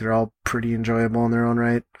bad. I think they're all pretty enjoyable in their own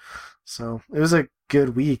right. So it was a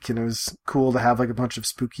good week and it was cool to have like a bunch of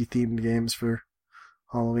spooky themed games for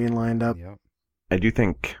Halloween lined up. Yep. I do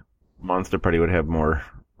think Monster Party would have more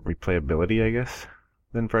replayability, I guess,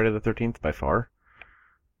 than Friday the 13th by far.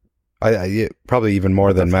 I probably even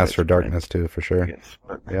more than That's Master of Darkness too, for sure. Yes,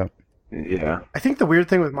 but, Yeah. Yeah. I think the weird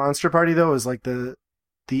thing with Monster Party though is like the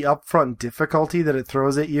upfront difficulty that it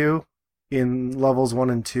throws at you in levels 1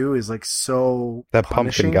 and 2 is like so That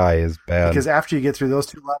punishing pumpkin guy is bad. because after you get through those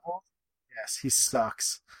 2 levels, yes, he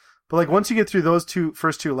sucks. But like once you get through those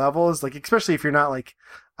first two levels, like especially if you're not like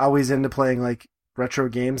always into playing like retro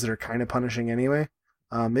games that are kind of punishing anyway,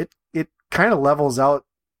 it kind of levels out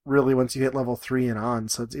really once you hit level 3 and on.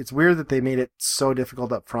 So it's weird that they made it so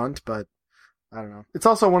difficult up front, but I don't know. It's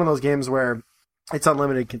also one of those games where it's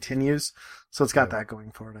unlimited continues, so it's got that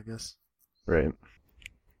going for it, I guess. Right.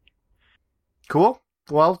 Cool.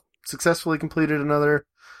 Well, successfully completed another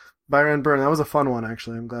Byron Burn. That was a fun one,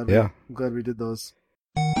 actually. I'm glad we did those.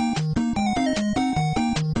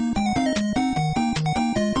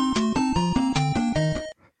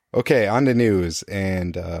 Okay, on to news.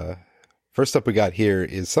 And first up we got here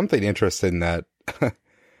is something interesting that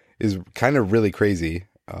is kind of really crazy.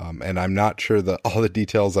 And I'm not sure all the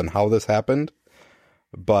details on how this happened,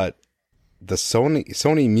 but the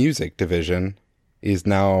Sony Music division is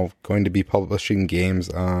now going to be publishing games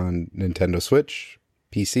on Nintendo Switch,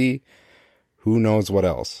 PC, who knows what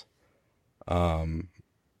else.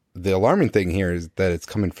 The alarming thing here is that it's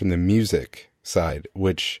coming from the music side,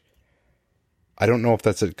 which I don't know if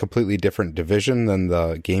that's a completely different division than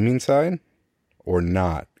the gaming side or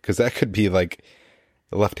not, because that could be like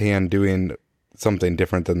the left hand doing something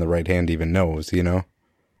different than the right hand even knows, you know?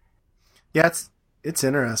 Yeah, it's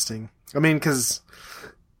interesting. I mean, because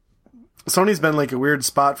Sony's been like a weird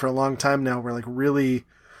spot for a long time now where like really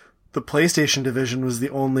the PlayStation division was the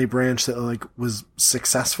only branch that like was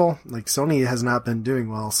successful. Like Sony has not been doing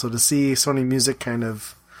well. So to see Sony Music kind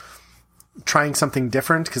of trying something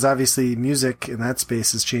different, because obviously music in that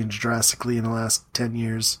space has changed drastically in the last 10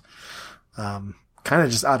 years, kind of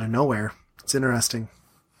just out of nowhere. It's interesting.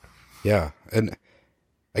 Yeah. And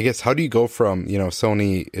I guess how do you go from,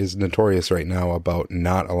 Sony is notorious right now about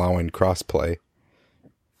not allowing crossplay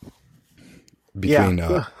between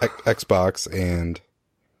Xbox and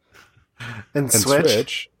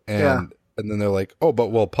Switch. And then they're like, oh, but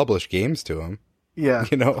we'll publish games to them. Yeah.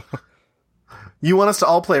 You want us to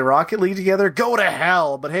all play Rocket League together? Go to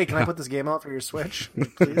hell! But hey, can I put this game out for your Switch,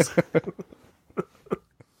 please?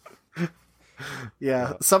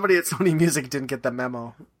 Yeah, somebody at Sony Music didn't get the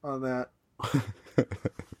memo on that.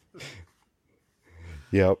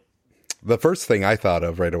 Yep. The first thing I thought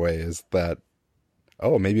of right away is that,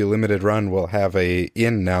 maybe Limited Run will have a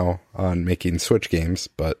in now on making Switch games,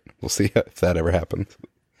 but we'll see if that ever happens.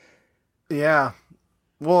 Yeah.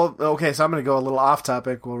 Well, okay, so I'm going to go a little off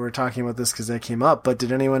topic while we're talking about this because that came up, but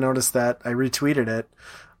did anyone notice that I retweeted it?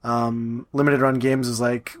 Limited Run Games was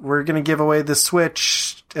like, we're going to give away the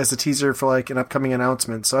Switch as a teaser for like an upcoming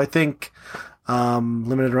announcement. So I think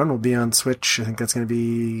Limited Run will be on Switch. I think that's going to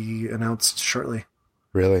be announced shortly.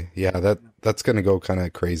 Really? Yeah, that's going to go kind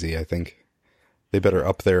of crazy, I think. They better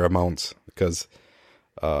up their amounts because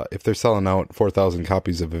if they're selling out 4,000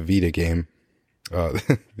 copies of a Vita game,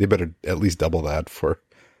 they better at least double that for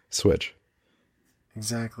Switch.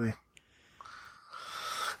 Exactly.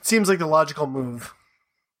 Seems like the logical move.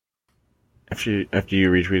 After you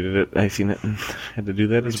retweeted it, I seen it and had to do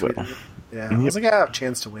that as well. Yeah, I was like, I have a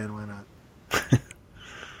chance to win. Why not?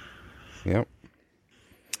 Yep.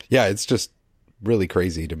 Yeah, it's just really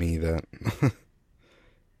crazy to me that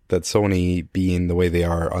that Sony being the way they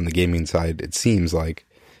are on the gaming side, it seems like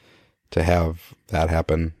to have that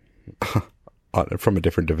happen from a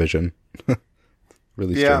different division.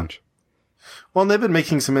 Really strange. Well, and they've been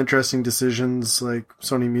making some interesting decisions, like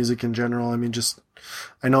Sony Music in general. I mean,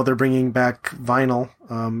 I know they're bringing back vinyl,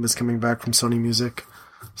 is coming back from Sony Music.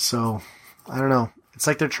 So, I don't know. It's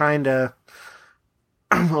like they're trying to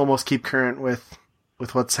almost keep current with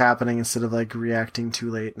what's happening instead of like reacting too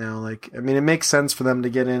late now. Like, I mean, it makes sense for them to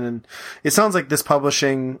get in, and it sounds like this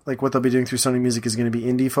publishing, like what they'll be doing through Sony Music, is going to be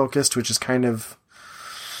indie focused, which is kind of,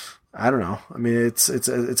 I don't know. I mean, it's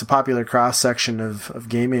a popular cross section of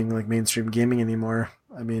gaming, like mainstream gaming anymore.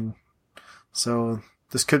 I mean, so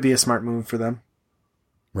this could be a smart move for them.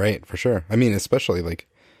 Right, for sure. I mean, especially like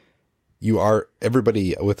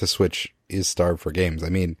everybody with the Switch is starved for games. I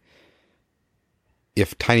mean,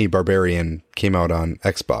 if Tiny Barbarian came out on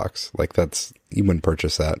Xbox, like you wouldn't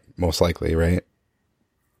purchase that most likely, right?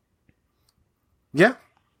 Yeah.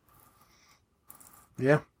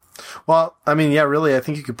 Yeah. Well, I mean, yeah, really, I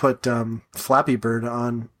think you could put Flappy Bird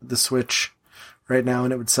on the Switch right now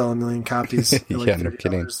and it would sell 1 million copies. Like yeah, no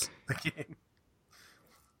kidding.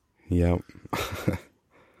 Yep.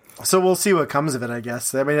 So we'll see what comes of it, I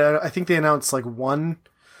guess. I mean, I think they announced like one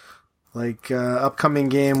upcoming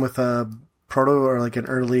game with a proto or like an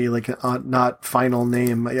early, like not final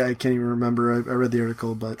name. I can't even remember. I read the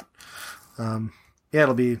article, but yeah,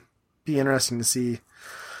 it'll be interesting to see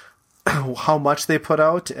how much they put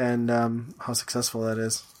out and how successful that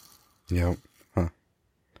is. Yep. Huh.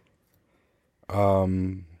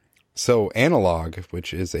 So Analog,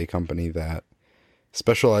 which is a company that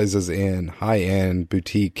specializes in high-end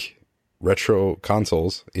boutique retro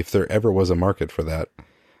consoles, if there ever was a market for that,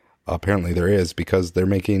 apparently there is, because they're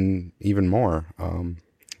making even more.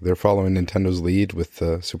 They're following Nintendo's lead with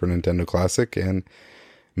the Super Nintendo Classic and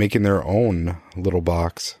making their own little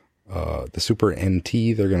box. The Super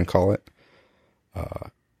NT, they're going to call it. A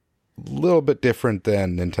little bit different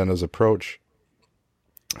than Nintendo's approach.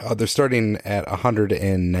 They're starting at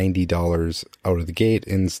 $190 out of the gate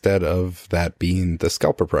instead of that being the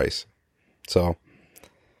scalper price. So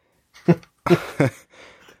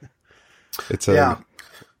it's a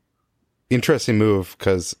interesting move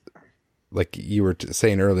because, like you were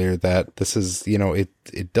saying earlier, that this is,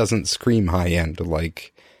 it doesn't scream high end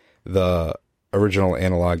like the original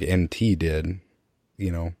Analog NT did,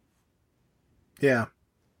 Yeah.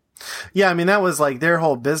 Yeah, I mean, that was like their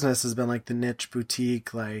whole business has been like the niche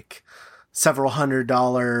boutique, like several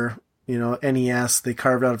 $100, NES they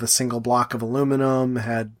carved out of a single block of aluminum,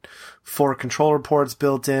 had 4 controller ports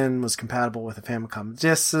built in, was compatible with a Famicom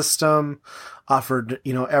disk system, offered,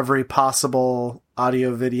 every possible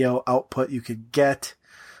audio video output you could get.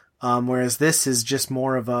 Whereas this is just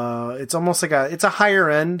more of it's almost like it's a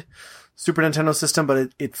higher end Super Nintendo system,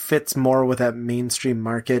 but it fits more with that mainstream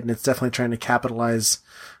market, and it's definitely trying to capitalize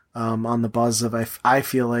on the buzz of I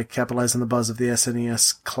feel like capitalize on the buzz of the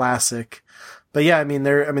SNES Classic. But yeah,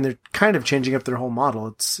 they're kind of changing up their whole model.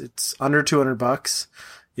 It's under $200.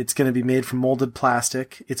 It's going to be made from molded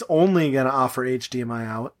plastic. It's only going to offer HDMI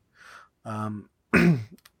out.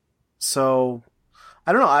 So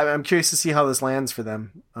I don't know. I'm curious to see how this lands for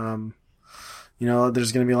them.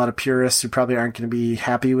 There's going to be a lot of purists who probably aren't going to be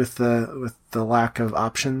happy with the lack of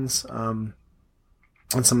options on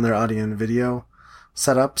some of their audio and video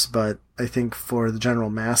setups. But I think for the general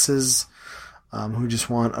masses who just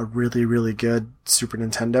want a really, really good Super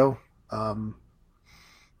Nintendo,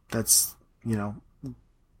 that's,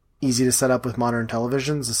 easy to set up with modern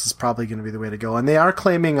televisions, this is probably going to be the way to go. And they are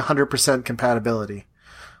claiming 100% compatibility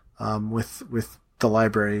with the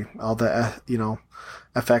library, all the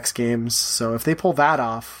FX games. So if they pull that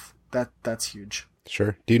off, that's huge.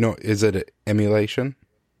 Sure. Do you know, is it emulation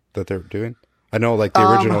that they're doing? I know like the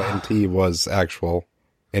original NT was actual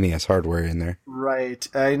NES hardware in there. Right.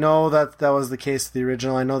 I know that was the case with the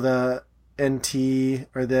original. I know the NT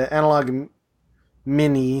or the Analog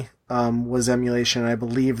Mini was emulation. I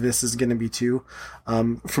believe this is going to be too.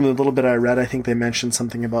 From the little bit I read, I think they mentioned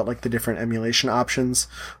something about like the different emulation options,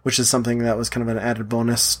 which is something that was kind of an added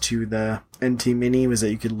bonus to the NT Mini, was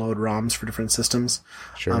that you could load ROMs for different systems.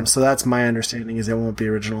 Sure. So that's my understanding, is it won't be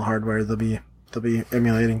original hardware. They'll be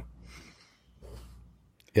emulating.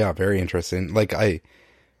 Yeah, very interesting. Like I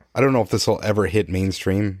don't know if this will ever hit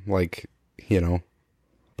mainstream, like,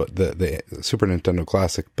 but the Super Nintendo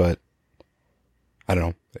Classic, but I don't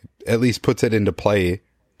know, at least puts it into play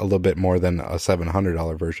a little bit more than a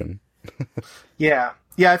 $700 version. Yeah.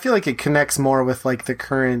 Yeah, I feel like it connects more with like the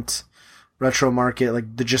current retro market,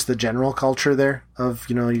 like just the general culture there of,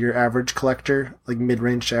 your average collector, like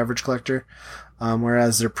mid-range to average collector.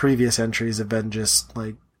 Whereas their previous entries have been just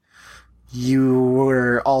like, you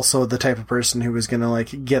were also the type of person who was going to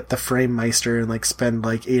like get the Frame Meister and like spend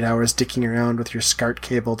like 8 hours dicking around with your SCART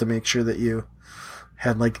cable to make sure that you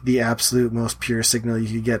had like the absolute most pure signal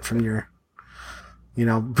you could get from your,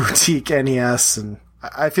 boutique NES. And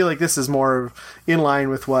I feel like this is more in line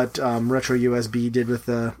with what Retro USB did with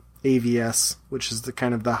the AVS, which is the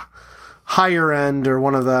kind of the higher end or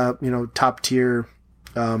one of the, top tier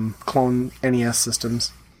clone NES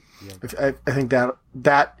systems. Yep. I think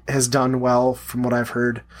that has done well from what I've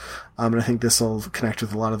heard. And I think this will connect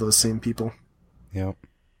with a lot of those same people. Yep.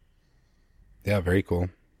 Yeah, very cool.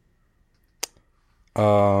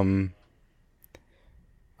 Up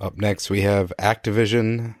next, we have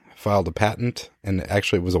Activision filed a patent and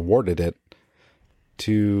actually was awarded it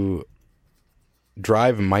to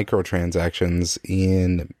drive microtransactions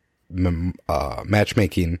in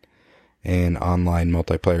matchmaking and online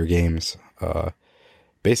multiplayer games.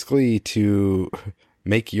 Basically to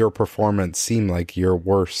make your performance seem like you're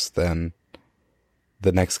worse than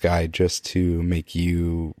the next guy, just to make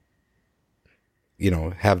you,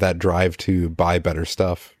 have that drive to buy better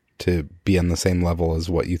stuff, to be on the same level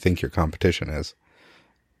as what you think your competition is.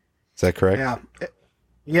 Is that correct? Yeah.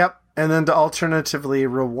 Yep. And then to alternatively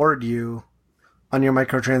reward you on your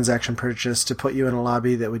microtransaction purchase to put you in a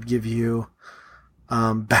lobby that would give you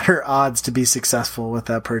better odds to be successful with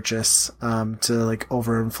that purchase, to like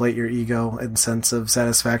overinflate your ego and sense of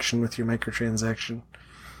satisfaction with your microtransaction.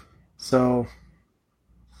 So,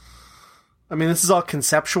 I mean, this is all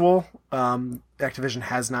conceptual. Activision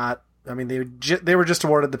has not. I mean, they were just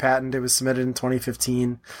awarded the patent. It was submitted in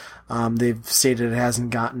 2015. They've stated it hasn't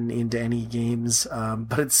gotten into any games,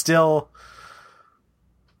 but it's still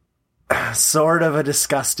sort of a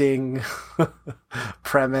disgusting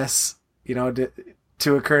premise,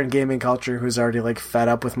 to a current gaming culture who's already like fed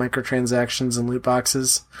up with microtransactions and loot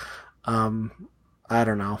boxes. I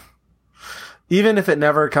don't know. Even if it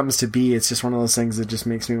never comes to be, it's just one of those things that just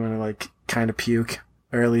makes me want to like kind of puke,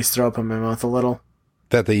 or at least throw up in my mouth a little.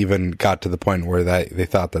 That they even got to the point where they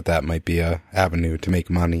thought that might be a avenue to make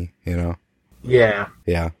money, Yeah.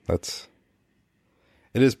 Yeah, it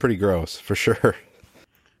is pretty gross, for sure.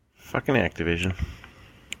 Fucking Activision.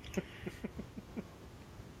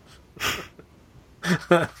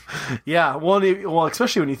 Yeah, well,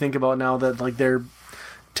 especially when you think about now that like they're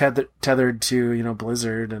tethered to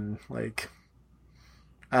Blizzard, and like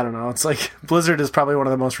I don't know, it's like Blizzard is probably one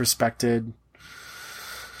of the most respected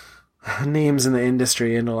names in the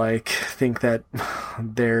industry, and to like think that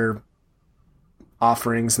their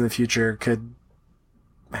offerings in the future could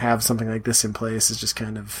have something like this in place is just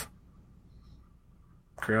kind of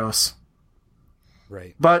gross.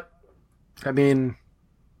 Right. But I mean,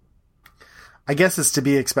 I guess it's to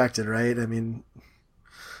be expected, right? I mean,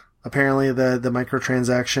 apparently the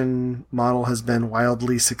microtransaction model has been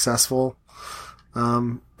wildly successful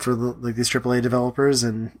for these AAA developers,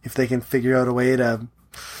 and if they can figure out a way to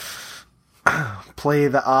play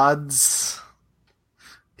the odds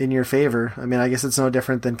in your favor, I mean, I guess it's no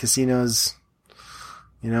different than casinos,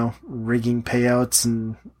 rigging payouts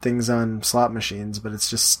and things on slot machines, but it's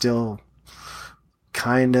just still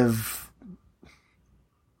kind of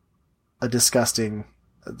a disgusting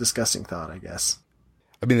thought, I guess.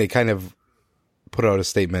 I mean, they kind of put out a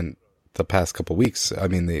statement the past couple weeks. I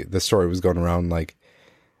mean, the story was going around like,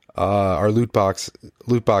 our loot box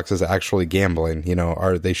is actually gambling.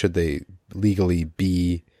 Should they legally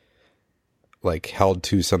be like held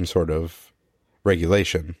to some sort of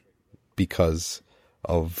regulation because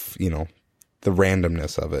of the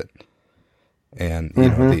randomness of it, and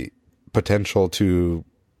the potential to,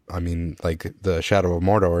 I mean, like the Shadow of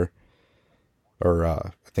Mordor,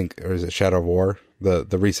 or is it Shadow of War,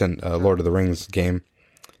 the recent Lord of the Rings game,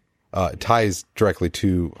 ties directly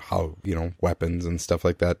to how weapons and stuff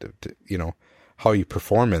like that, how you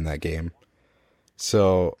perform in that game.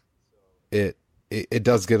 So it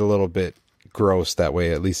does get a little bit gross that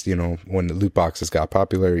way. At least when the loot boxes got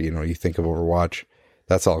popular, you think of Overwatch,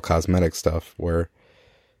 that's all cosmetic stuff where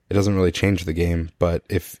it doesn't really change the game. But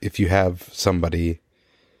if you have somebody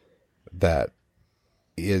that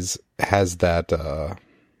has that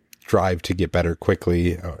drive to get better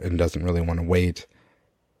quickly and doesn't really want to wait,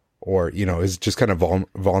 or is just kind of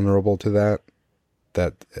vulnerable to that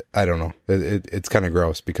I don't know, it's kind of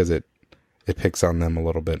gross because it picks on them a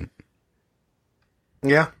little bit.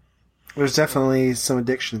 Yeah, there's definitely some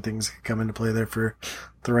addiction things that come into play there for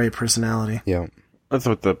the right personality. Yeah, That's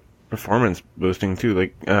what the performance boosting too.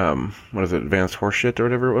 Like, what is it, Advanced Horseshit or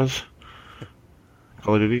whatever it was?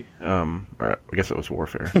 Call of Duty? Or I guess it was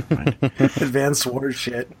Warfare. Right. Advanced war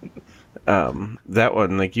shit. That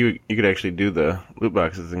one, like, you could actually do the loot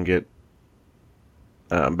boxes and get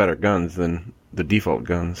better guns than the default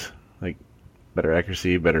guns. Like, better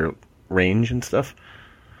accuracy, better range and stuff.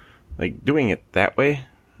 Like, doing it that way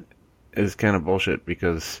is kind of bullshit,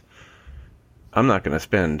 because I'm not going to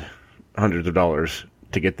spend hundreds of dollars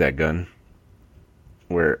to get that gun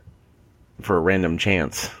where for a random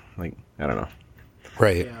chance. Like, I don't know.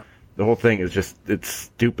 Right. Yeah. The whole thing is just, it's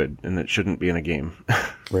stupid, and it shouldn't be in a game.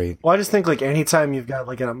 Right. Well, I just think, like, anytime you've got,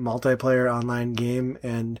 like, a multiplayer online game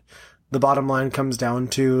and the bottom line comes down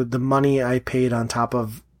to the money I paid on top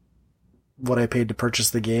of what I paid to purchase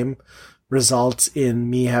the game results in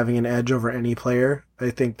me having an edge over any player, I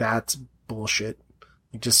think that's bullshit.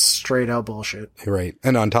 Like, just straight out bullshit. Right.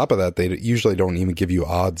 And on top of that, they usually don't even give you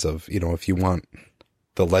odds of, you know, if you want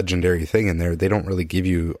the legendary thing in there, they don't really give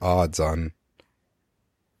you odds on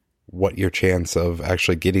what your chance of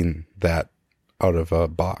actually getting that out of a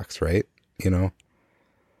box, right? You know?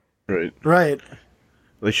 Right. Right.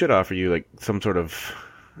 They should offer you, like, some sort of,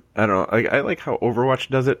 I don't know, I like how Overwatch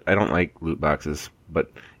does it. I don't like loot boxes,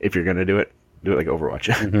 but if you're going to do it like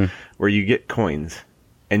Overwatch, where you get coins,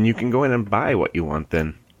 and you can go in and buy what you want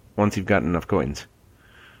then, once you've got enough coins.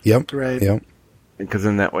 Yep. Right. Yep. Because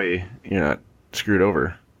then that way, you're not screwed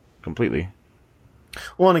over completely.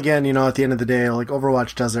 Well, and again, you know, at the end of the day, like,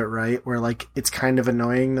 Overwatch does it right, where, like, it's kind of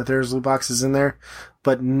annoying that there's loot boxes in there,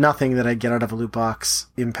 but nothing that I get out of a loot box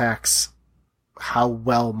impacts how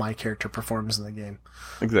well my character performs in the game.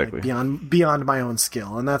 Exactly. Like, beyond my own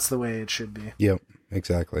skill, and that's the way it should be. Yep.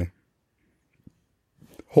 Exactly.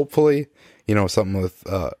 Hopefully, you know, something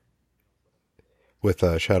with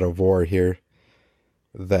Shadow of War here,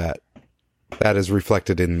 that is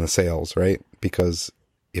reflected in the sales, right? Because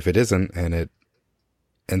if it isn't, and it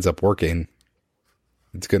ends up working,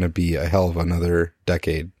 it's going to be a hell of another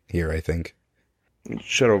decade here, I think.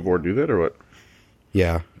 Shadow of War do that, or what?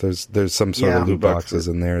 Yeah, there's some sort of loot boxes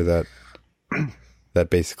in there that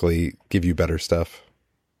basically give you better stuff.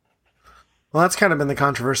 Well, that's kind of been the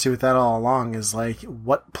controversy with that all along, is, like,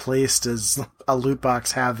 what place does a loot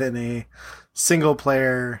box have in a single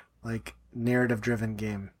player, like, narrative driven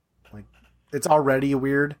game? Like, it's already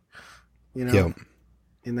weird, you know, Yep.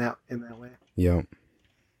 in that way. Yep.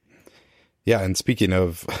 Yeah, and speaking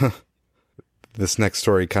of, this next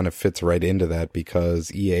story kind of fits right into that,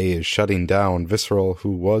 because EA is shutting down Visceral,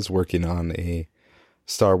 who was working on a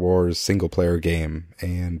Star Wars single-player game.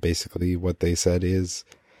 And basically what they said is,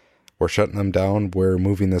 we're shutting them down. We're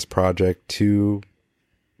moving this project to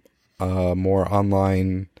more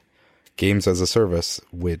online games as a service,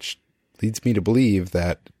 which leads me to believe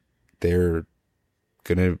that they're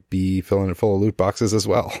going to be filling it full of loot boxes as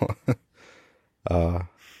well.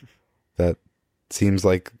 That seems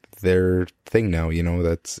like their thing now, you know.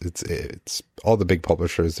 It's all the big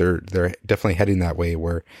publishers, they're definitely heading that way,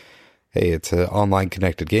 where, hey, it's an online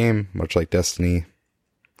connected game, much like Destiny,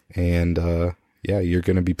 and yeah, you're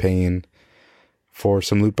going to be paying for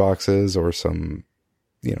some loot boxes or some,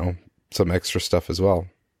 you know, some extra stuff as well.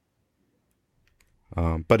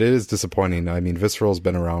 But it is disappointing. I mean, Visceral's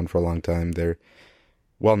been around for a long time. They're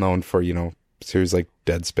well known for, you know, series like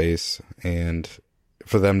Dead Space, and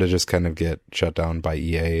for them to just kind of get shut down by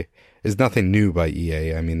EA is nothing new by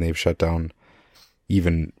EA. I mean, they've shut down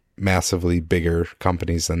even massively bigger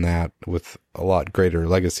companies than that with a lot greater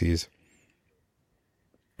legacies.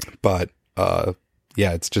 But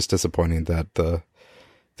yeah, it's just disappointing that the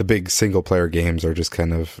big single player games are just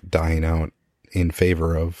kind of dying out in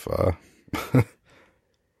favor of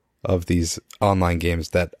of these online games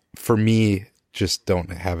that, for me, just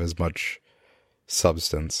don't have as much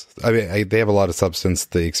substance. I mean, they have a lot of substance.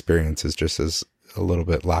 The experience is just as a little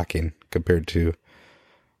bit lacking compared to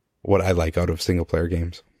what I like out of single player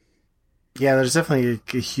games. Yeah, there's definitely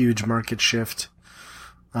a huge market shift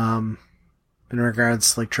in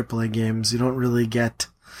regards to, like, AAA games. You don't really get,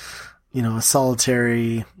 you know, a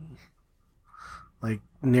solitary, like,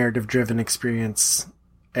 narrative driven experience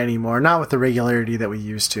anymore. Not with the regularity that we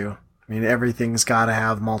used to. I mean, everything's got to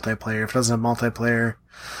have multiplayer. If it doesn't have multiplayer,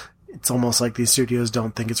 it's almost like these studios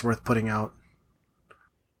don't think it's worth putting out.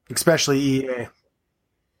 Especially EA.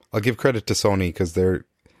 I'll give credit to Sony, because they're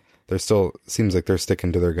still, seems like they're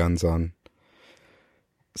sticking to their guns on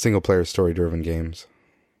single player story driven games.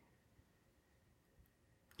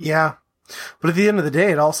 Yeah. But at the end of the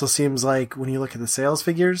day, it also seems like, when you look at the sales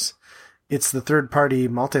figures, it's the third party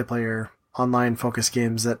multiplayer online focused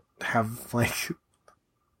games that have, like,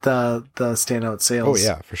 the standout sales. Oh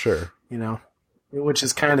yeah, for sure. You know? which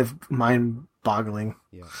is kind of mind-boggling.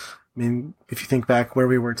 Yeah. I mean, if you think back where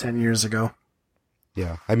we were 10 years ago.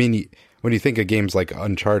 Yeah. I mean, when you think of games like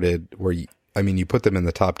Uncharted, where you put them in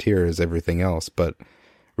the top tier as everything else, but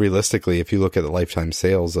realistically, if you look at the lifetime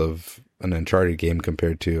sales of an Uncharted game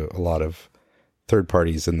compared to a lot of third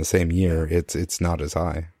parties in the same year, it's not as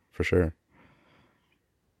high, for sure.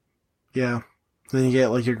 Yeah. Then you get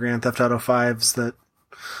like your Grand Theft Auto 5s that,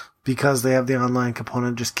 because they have the online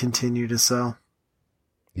component, just continue to sell.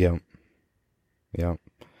 Yeah. Yeah.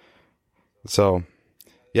 So,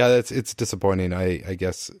 yeah, it's disappointing. I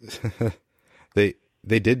guess they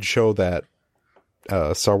did show that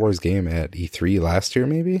Star Wars game at E3 last year,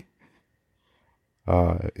 maybe.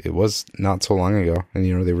 It was not so long ago, and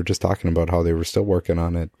they were just talking about how they were still working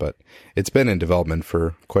on it, but it's been in development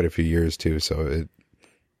for quite a few years too. So it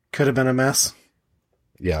could have been a mess.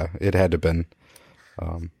 Yeah, it had to have been.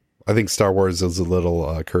 I think Star Wars is a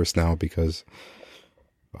little cursed now because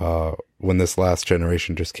when this last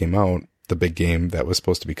generation just came out, the big game that was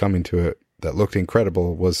supposed to be coming to it that looked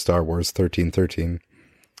incredible was Star Wars 1313,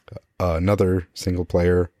 another single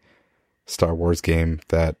player Star Wars game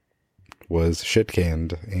that was shit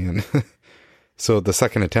canned. And so the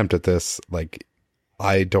second attempt at this, like,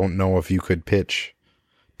 I don't know if you could pitch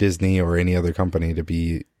Disney or any other company to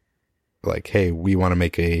be like, hey, we want to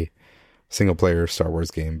make a single player Star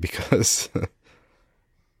Wars game, because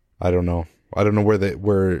I don't know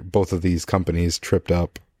where both of these companies tripped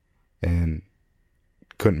up and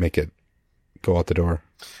couldn't make it go out the door.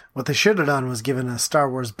 What they should have done was given a Star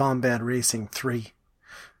Wars Bombad Racing 3.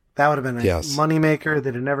 That would have been a moneymaker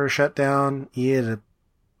that had never shut down. EA had to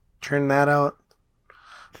turn that out.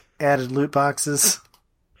 Added loot boxes.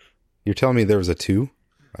 You're telling me there was a 2?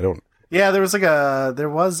 I don't... Yeah, I think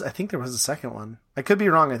there was a second one. I could be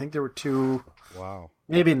wrong. I think there were 2. Wow.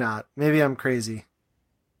 Maybe not. Maybe I'm crazy.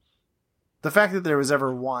 The fact that there was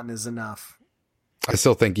ever 1 is enough. I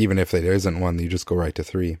still think even if there isn't 1, you just go right to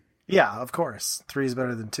 3. Yeah, of course. 3 is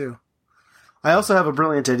better than 2. I also have a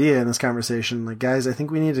brilliant idea in this conversation. Like, guys, I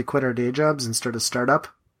think we need to quit our day jobs and start a startup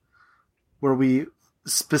where we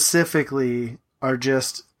specifically are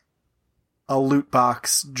just a loot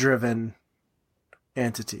box driven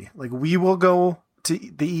entity. Like, we will go to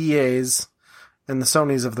the EAs and the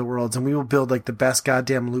Sonys of the world, and we will build like the best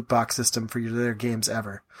goddamn loot box system for their games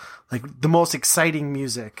ever. Like, the most exciting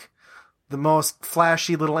music, the most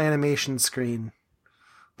flashy little animation screen,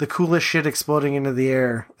 the coolest shit exploding into the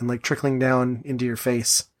air and like trickling down into your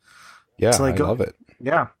face. Yeah, I love it.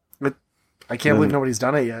 Yeah. I can't believe nobody's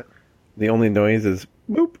done it yet. The only noise is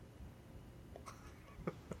boop.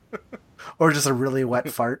 Or just a really wet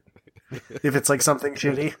fart. If it's like something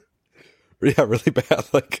shitty. Yeah, really bad.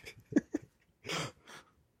 Like,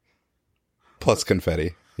 plus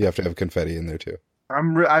confetti. You have to have confetti in there too.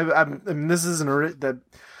 This isn't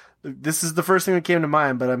this is the first thing that came to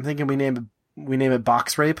mind, but I'm thinking we name it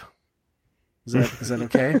box rape. Is that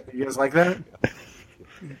okay? You guys like that?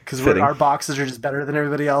 Because our boxes are just better than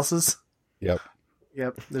everybody else's. Yep.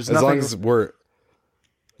 There's as long as we're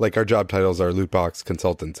like, our job titles are loot box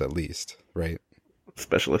consultants at least, right?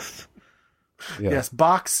 Specialists. Yeah. Yes,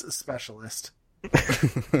 box specialist.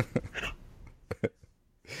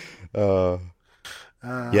 Yeah,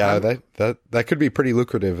 that could be pretty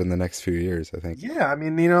lucrative in the next few years, I think. Yeah, I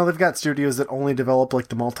mean, they've got studios that only develop like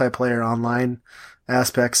the multiplayer online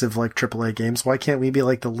aspects of like AAA games. Why can't we be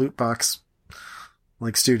like the loot box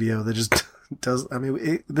like studio that just does? I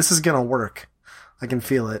mean, this is gonna work. I can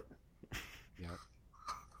feel it. Yeah.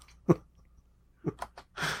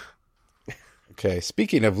 Okay,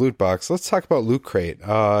 speaking of loot box, let's talk about Loot Crate.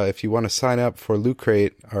 If you want to sign up for Loot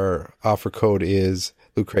Crate, our offer code is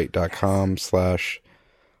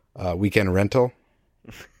lootcrate.com/weekend rental.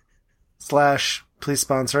 / please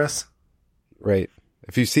sponsor us. Right.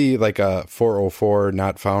 If you see like a 404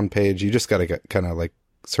 not found page, you just got to kind of like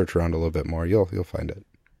search around a little bit more. You'll find it.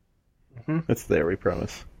 Mm-hmm. It's there, we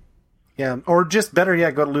promise. Yeah, or just better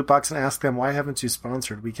yet, go to Lootbox and ask them, why haven't you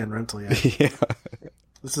sponsored Weekend Rental yet? Yeah.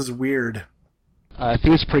 This is weird. I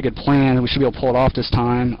think it's a pretty good plan. We should be able to pull it off this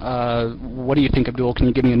time. What do you think, Abdul? Can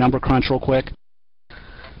you give me a number crunch real quick?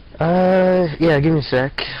 Yeah, give me a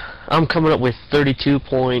sec. I'm coming up with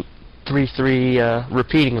 32.33,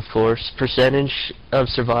 repeating, of course, percentage of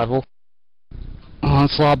survival. Oh,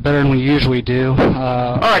 that's a lot better than we usually do.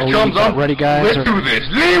 All right, chums up. Ready, guys? Let's do this.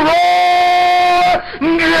 Leroy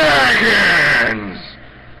Jenkins!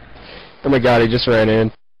 Oh my god, he just ran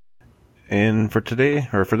in. And for today,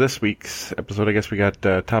 or for this week's episode, I guess we got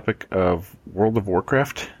a topic of World of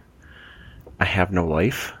Warcraft. I have no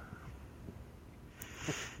life.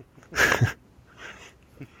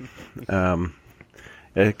 I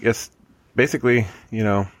guess basically,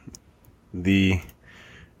 the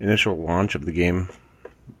initial launch of the game,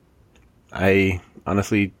 I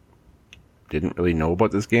honestly didn't really know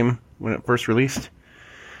about this game when it first released.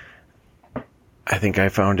 I think I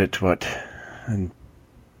found it, in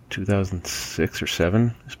 2006 or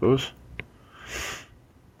 7, I suppose.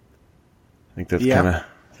 I think that's kind of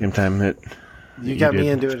the same time that you got me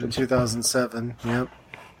into it in 2007. Yep.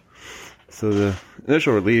 So the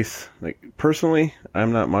initial release, personally,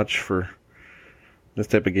 I'm not much for this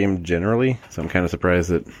type of game generally, so I'm kind of surprised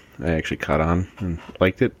that I actually caught on and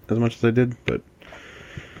liked it as much as I did, but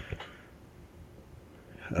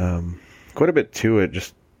quite a bit to it,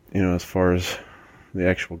 just, as far as the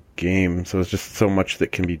actual game. So it's just so much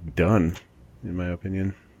that can be done, in my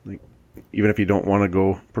opinion. Even if you don't want to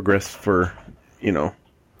go progress for,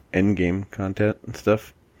 end game content and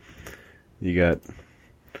stuff, you got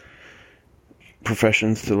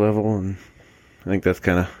professions to level, and I think that's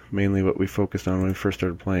kind of mainly what we focused on when we first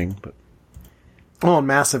started playing. But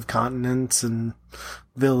massive continents and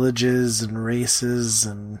villages and races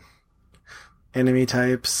and enemy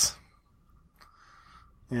types.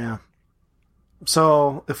 Yeah.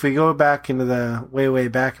 So if we go back into the way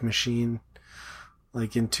back machine,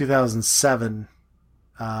 in 2007,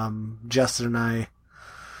 Justin and I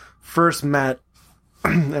first met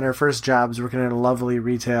in our first jobs working at a lovely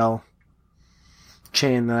retail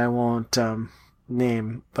chain that I won't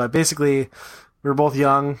name. But basically, we were both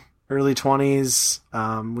young, early 20s.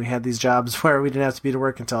 We had these jobs where we didn't have to be to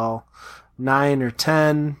work until 9 or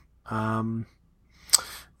 10.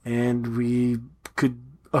 And we could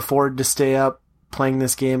afford to stay up playing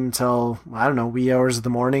this game until, wee hours of the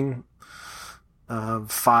morning.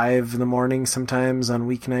 5 in the morning sometimes on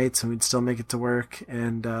weeknights, and we'd still make it to work.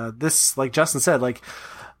 And this, like Justin said,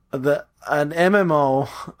 an MMO,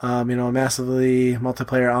 a massively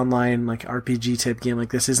multiplayer online RPG type game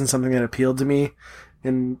like this isn't something that appealed to me.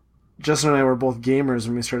 And Justin and I were both gamers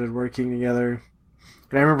when we started working together.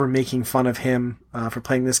 And I remember making fun of him for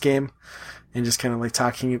playing this game and just kind of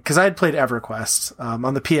talking, because I had played EverQuest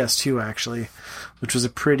on the PS2 actually, which was a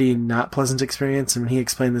pretty not pleasant experience. And when he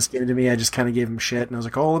explained this game to me, I just kind of gave him shit, and I was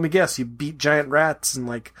like, "Oh, let me guess, you beat giant rats and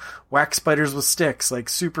whack spiders with sticks,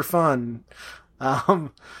 super fun."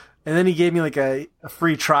 And then he gave me a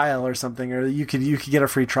free trial or something, or you could get a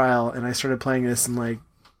free trial, and I started playing this, and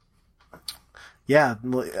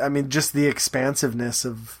just the expansiveness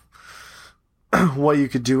of what you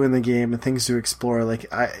could do in the game and things to explore,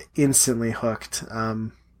 I instantly hooked.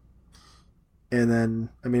 And then,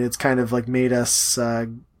 it's kind of made us,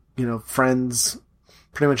 friends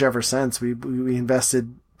pretty much ever since. We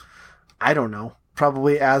invested, I don't know,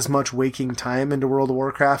 probably as much waking time into World of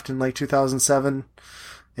Warcraft in 2007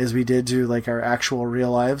 as we did to our actual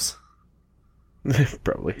real lives.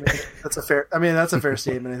 Probably. That's a fair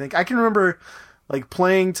statement. I think I can remember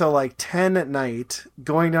playing till 10 at night,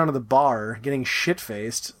 going down to the bar, getting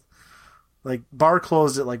shit-faced. Bar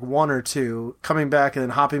closed at 1 or 2, coming back and then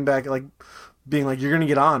hopping back, being you're going to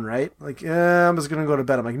get on, right? Yeah, I'm just going to go to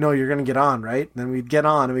bed. I'm no, you're going to get on, right? And then we'd get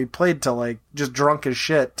on, and we played till just drunk as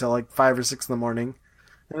shit till 5 or 6 in the morning.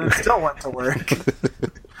 And then still went to work.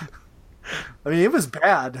 It was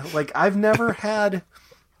bad. I've never had...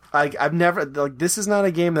 this is not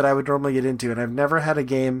a game that I would normally get into, and I've never had a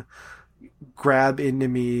game grab into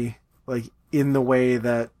me in the way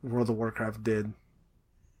that World of Warcraft did.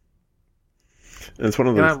 And it's one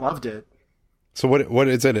of those... And I loved it. So what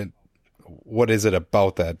is it? What is it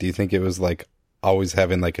about that? Do you think it was always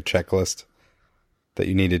having a checklist that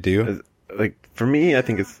you need to do? For me, I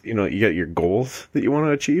think it's, you got your goals that you want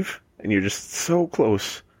to achieve, and you're just so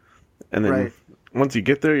close. And then once you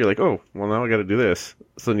get there, you're oh, well, now I got to do this.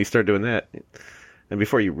 So then you start doing that. And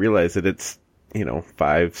before you realize it, it's,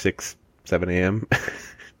 5, 6, 7 a.m.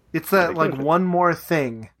 It's that one more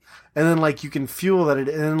thing, and then you can fuel that, and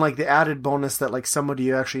then the added bonus that somebody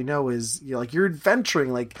you actually know is you're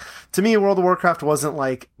adventuring. To me, World of Warcraft wasn't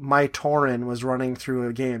my Tauren was running through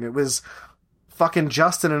a game. It was fucking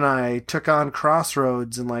Justin and I took on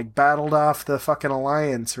Crossroads and battled off the fucking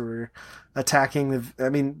Alliance who were attacking the. I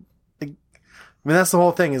mean, that's the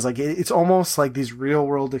whole thing. Is it's almost these real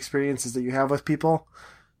world experiences that you have with people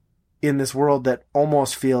in this world that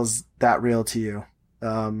almost feels that real to you.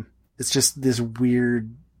 It's just this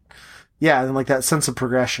weird, and that sense of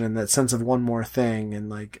progression and that sense of one more thing.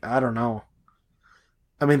 And I don't know.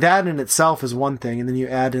 That in itself is one thing. And then you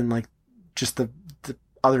add in just the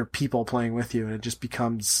other people playing with you, and it just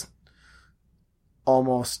becomes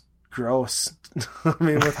almost gross.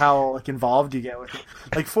 With how involved you get with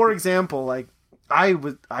it. For example, I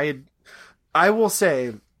will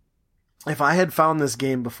say, if I had found this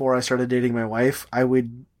game before I started dating my wife, I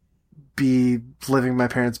would be living in my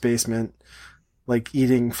parents' basement, like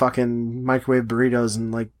eating fucking microwave burritos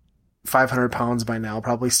and like 500 pounds by now,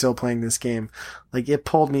 probably still playing this game. Like it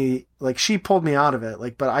pulled me, like she pulled me out of it.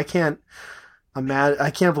 Like, but I can't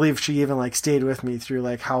believe she even like stayed with me through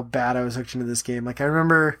like how bad I was hooked into this game. Like I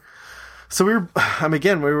remember, so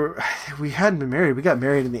we hadn't been married. We got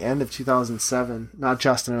married in the end of 2007. Not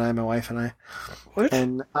Justin and I, my wife and I. What?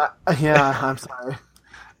 And yeah, I'm sorry.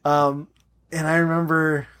 And I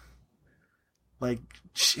remember, like,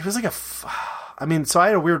 it was like so I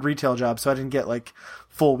had a weird retail job, so I didn't get like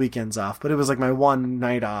full weekends off, but it was like my one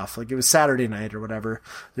night off. Like it was Saturday night or whatever.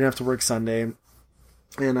 Didn't have to work Sunday.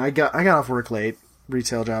 And I got off work late,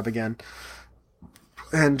 retail job again.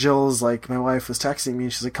 And Jill's like, my wife was texting me,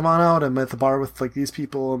 and she's like, come on out, I'm at the bar with like these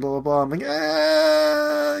people and blah, blah, blah. I'm like,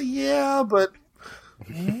 yeah, but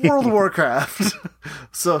World of Warcraft.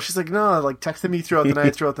 So she's like, no, like texting me throughout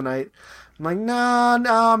the night. I'm like,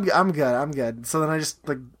 no, I'm good. So then I just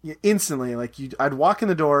like instantly, like I'd walk in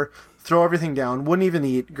the door, throw everything down, wouldn't even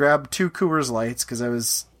eat, grab 2 Coors Lights because I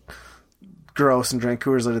was gross and drank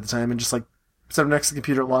Coors Light at the time, and just like sit next to the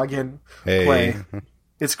computer, log in, play.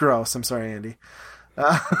 It's gross. I'm sorry, Andy.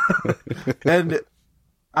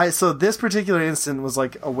 So this particular instant was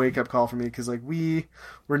like a wake up call for me because like we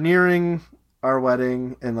were nearing our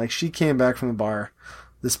wedding, and like she came back from the bar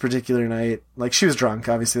this particular night. Like she was drunk,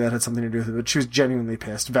 obviously that had something to do with it, but she was genuinely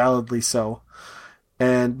pissed, validly so.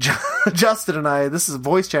 And Justin and I,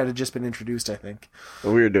 voice chat had just been introduced, I think.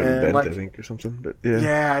 Well, we were doing an event, like, I think, or something. But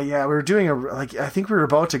yeah. Yeah. We were doing I think we were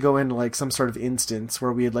about to go into like some sort of instance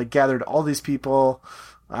where we had like gathered all these people.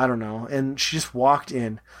 I don't know. And she just walked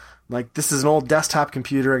in. Like, this is an old desktop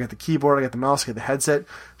computer. I got the keyboard, I got the mouse, I got the headset.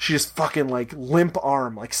 She just fucking like limp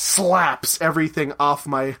arm, like slaps everything off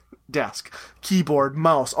my desk. Keyboard,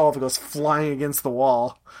 mouse, all of it goes flying against the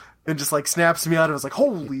wall. And just like snaps me out. I was like,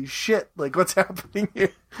 holy shit, like what's happening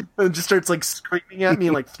here? And just starts like screaming at me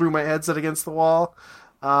and like threw my headset against the wall.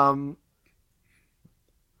 And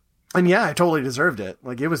yeah, I totally deserved it.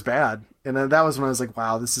 Like it was bad. And then that was when I was like,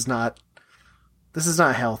 wow, this is not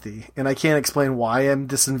healthy. And I can't explain why I'm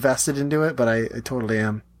disinvested into it, but I totally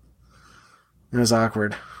am. It was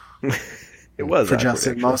awkward. It was for awkward,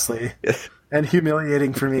 Justin, actually. mostly. Yes. And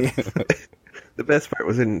humiliating for me. The best part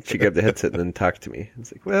was when she grabbed the headset and then talked to me.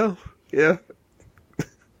 It's like, well, yeah.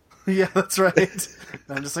 Yeah, that's right. And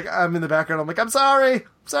I'm just like, I'm in the background. I'm like, I'm sorry,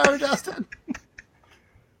 Justin.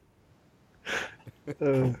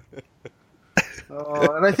 And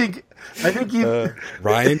I think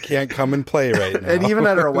Ryan can't come and play right now. And even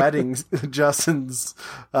at our weddings, Justin's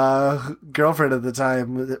girlfriend at the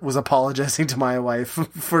time was apologizing to my wife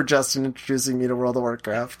for Justin introducing me to World of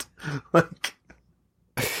Warcraft. Like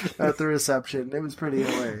at the reception, it was pretty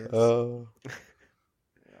hilarious.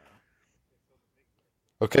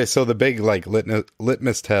 Okay, so the big like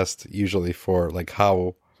litmus test usually for like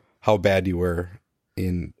how bad you were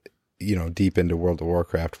in, you know, deep into World of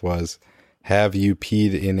Warcraft was, have you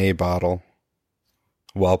peed in a bottle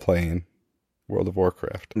while playing World of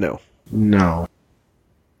Warcraft? No.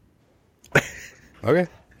 Okay.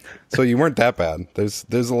 So you weren't that bad.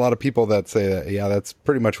 There's a lot of people that say that, yeah, that's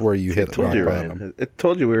pretty much where you hit rock bottom. I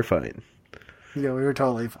told you we were fine. Yeah, we were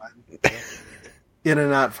totally fine. In a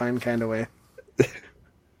not fine kind of way.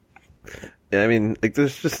 Yeah, I mean, like,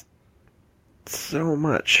 there's just so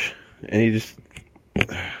much. And you just...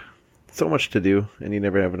 so much to do, and you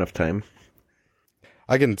never have enough time.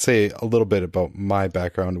 I can say a little bit about my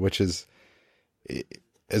background, which is,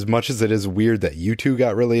 as much as it is weird that you two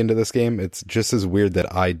got really into this game, it's just as weird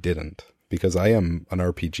that I didn't, because I am an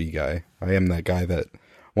RPG guy. I am that guy that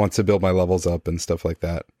wants to build my levels up and stuff like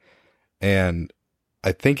that. And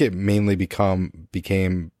I think it mainly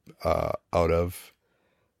became out of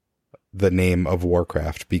the name of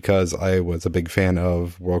Warcraft, because I was a big fan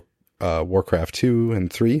of Warcraft 2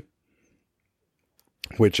 and 3,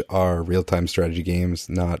 which are real-time strategy games,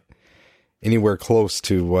 not anywhere close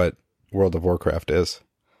to what World of Warcraft is.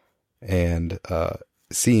 And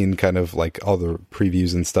seeing kind of like all the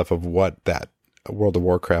previews and stuff of what that World of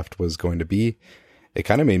Warcraft was going to be, it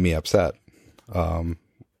kind of made me upset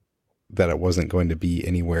that it wasn't going to be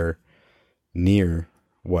anywhere near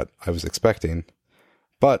what I was expecting.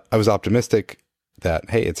 But I was optimistic that,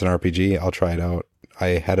 hey, it's an RPG, I'll try it out. I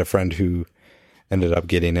had a friend who ended up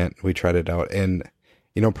getting it. We tried it out, and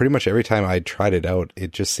you know, pretty much every time I tried it out,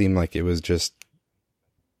 it just seemed like it was just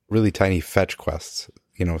really tiny fetch quests.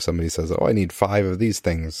 You know, somebody says, oh, I need 5 of these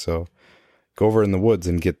things, so go over in the woods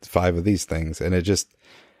and get 5 of these things. And it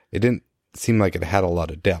didn't seem like it had a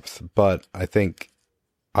lot of depth. But I think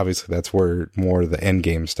obviously that's where more of the end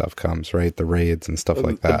game stuff comes, right? The raids and stuff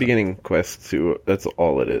like that. The beginning quest too. That's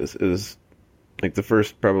all it is like the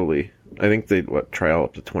first probably. I think they trial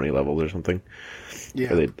up to 20 levels or something.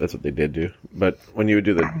 Yeah, that's what they did do. But when you would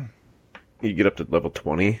do you get up to level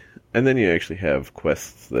 20, and then you actually have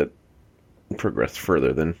quests that progress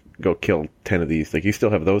further than go kill 10 of these. Like you still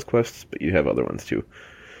have those quests, but you have other ones too,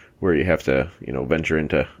 where you have to venture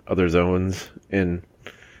into other zones and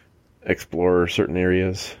explore certain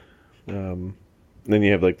areas. Then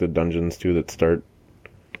you have like the dungeons too that start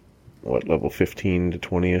level 15 to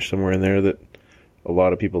 20ish, somewhere in there, that a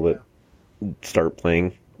lot of people that start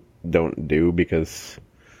playing don't do because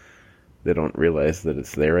they don't realize that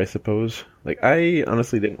it's there, I suppose. Like I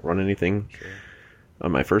honestly didn't run anything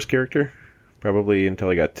on my first character probably until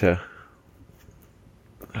I got to,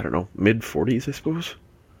 I don't know, mid 40s, I suppose.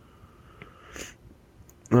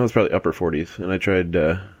 No, it was probably upper 40s, and I tried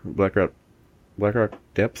Blackrock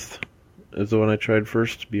Depth is the one I tried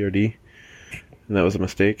first, BRD, and that was a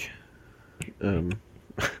mistake. That's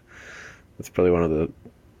probably one of the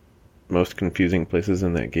most confusing places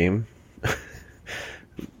in that game.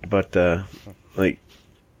 But like,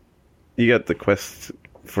 you got the quests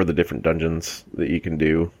for the different dungeons that you can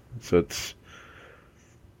do, so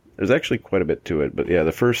there's actually quite a bit to it. But yeah,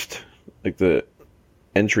 the first, like the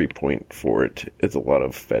entry point for it is a lot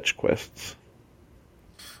of fetch quests.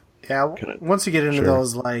 Yeah, once you get into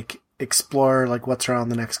those, like, explore, like, what's around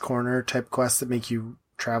the next corner type quests that make you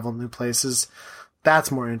travel new places,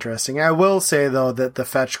 that's more interesting. I will say, though, that the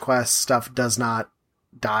fetch quest stuff does not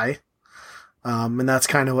die. And that's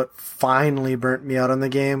kind of what finally burnt me out on the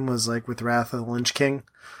game, was, like, with Wrath of the Lich King.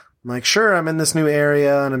 I'm like, sure, I'm in this new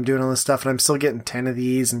area, and I'm doing all this stuff, and I'm still getting 10 of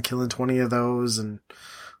these and killing 20 of those, and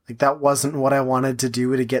like that wasn't what I wanted to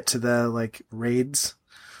do to get to the like raids.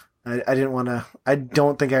 I didn't want to. I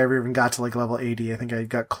don't think I ever even got to like level 80. I think I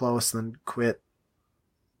got close and then quit.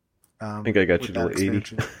 I think I got you to level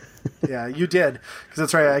 80. Yeah, you did, because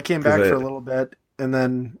that's right. I came back for a little bit and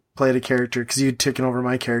then played a character because you'd taken over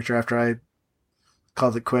my character after I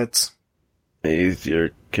called it quits. I used your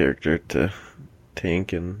character to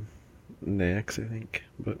tank and Nax, I think,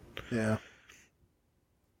 but yeah.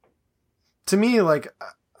 To me, like,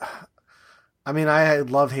 I mean, I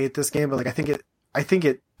hate this game, but like, I think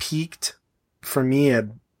it peaked for me at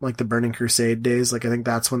like the Burning Crusade days. Like, I think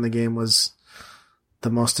that's when the game was the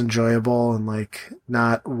most enjoyable and like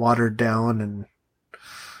not watered down. And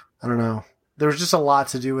I don't know, there was just a lot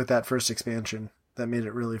to do with that first expansion that made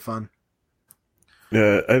it really fun.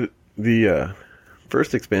 The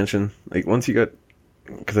first expansion, like once you got,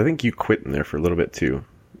 because I think you quit in there for a little bit too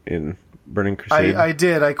in Burning Crusade. I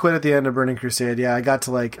did. I quit at the end of Burning Crusade. Yeah, I got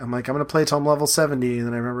to I'm going to play till I'm level 70. And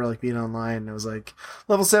then I remember like being online and it was like,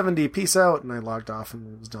 level 70, peace out. And I logged off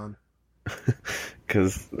and it was done.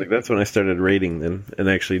 Because like, that's when I started raiding then and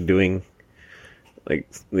actually doing like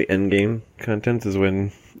the end game content is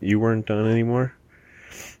when you weren't on anymore.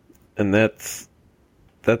 And that's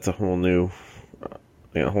a whole new,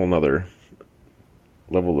 a whole nother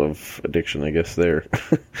level of addiction, I guess, there.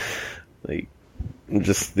 Like,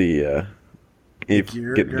 just the you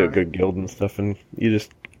get into a good guild and stuff, and you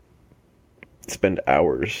just spend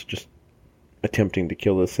hours just attempting to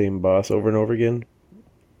kill the same boss over and over again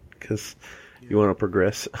because you want to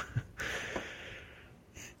progress.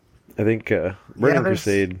 I think Burning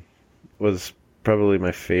Crusade was probably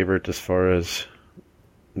my favorite as far as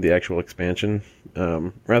the actual expansion.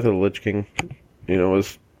 Wrath of the Lich King,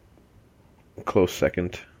 was a close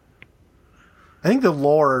second. I think the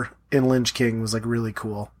lore in Lich King was like really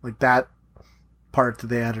cool. Like that part that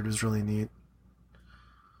they added was really neat.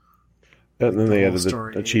 And then they added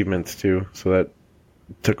the achievements too, so that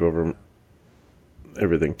took over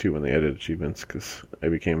everything too when they added achievements, because I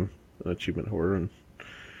became an achievement whore and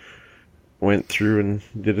went through and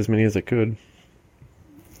did as many as I could.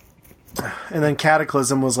 And then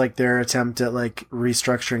Cataclysm was like their attempt at like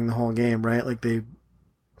restructuring the whole game, right? Like they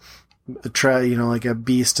try, like a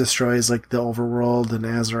beast destroys like the overworld and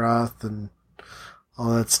Azeroth and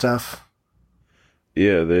all that stuff.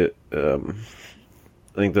 Yeah, I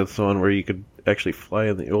think that's the one where you could actually fly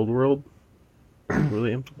in the old world.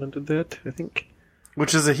 Really implemented that, I think.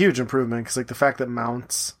 Which is a huge improvement, because like the fact that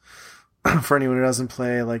mounts, for anyone who doesn't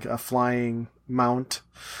play, like a flying mount,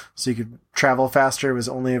 so you could travel faster, was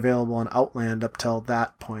only available on Outland up till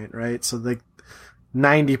that point, right? So like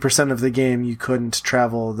 90% of the game you couldn't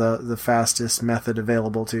travel the fastest method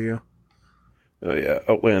available to you. Oh yeah,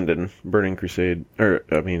 Outland and Burning Crusade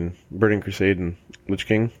and Lich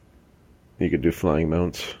King, you could do flying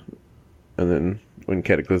mounts. And then when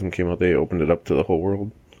Cataclysm came out, they opened it up to the whole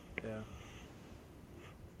world. Yeah.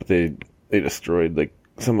 But they destroyed like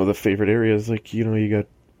some of the favorite areas. Like, you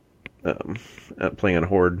got playing on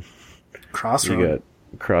Horde. Crossroad. You got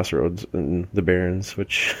Crossroads and the Barrens,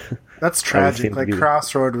 which that's tragic. Like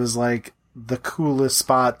Crossroad was like the coolest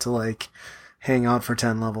spot to like hang out for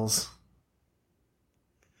 10 levels.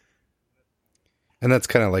 And that's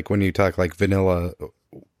kind of like when you talk like vanilla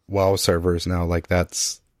WoW servers now, like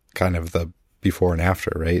that's kind of the before and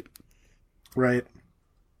after, right? Right.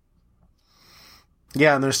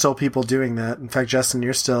 Yeah, and there's still people doing that. In fact, Justin,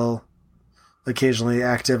 you're still occasionally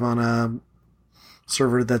active on a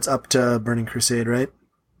server that's up to Burning Crusade, right?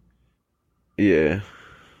 Yeah.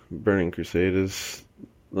 Burning Crusade is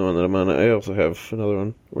the one that I'm on. I also have another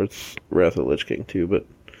one where it's Wrath of the Lich King too, but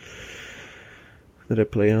that I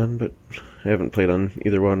play on, but I haven't played on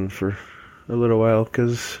either one for a little while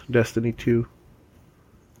because Destiny 2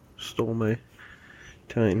 stole my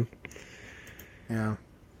time. Yeah.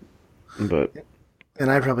 But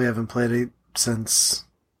and I probably haven't played it since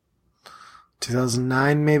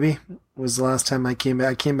 2009, maybe, was the last time I came back.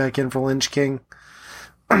 I came back in for Lich King.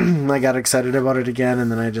 I got excited about it again,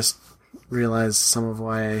 and then I just realized some of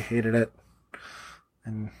why I hated it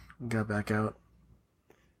and got back out.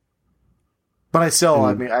 But I still,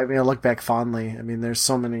 I mean, I look back fondly. I mean, there's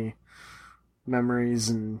so many memories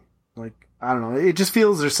and, like, I don't know. It just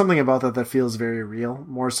feels, there's something about that feels very real,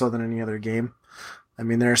 more so than any other game. I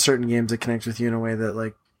mean, there are certain games that connect with you in a way that,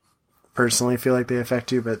 like, personally feel like they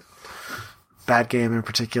affect you, but that game in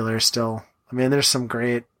particular still, I mean, there's some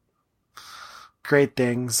great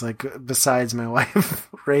things, like, besides my wife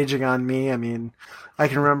raging on me. I mean, I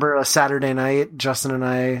can remember a Saturday night, Justin and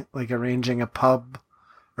I, like, arranging a pub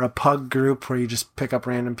or a pug group where you just pick up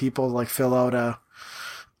random people to, like, fill out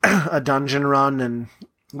a dungeon run, and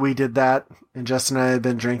we did that, and Justin and I had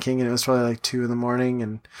been drinking, and it was probably like 2 a.m,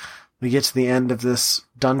 and we get to the end of this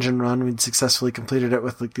dungeon run. We'd successfully completed it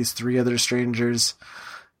with like these 3 other strangers,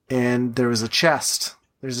 and there was a chest.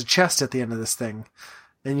 There's a chest at the end of this thing,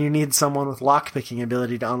 and you need someone with lockpicking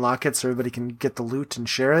ability to unlock it so everybody can get the loot and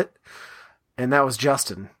share it, and that was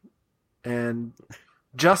Justin. And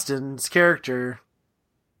Justin's character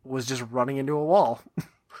was just running into a wall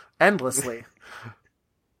endlessly.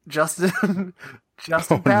 Justin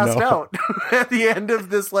passed out at the end of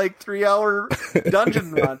this like 3-hour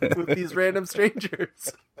dungeon run with these random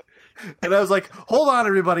strangers. And I was like, hold on,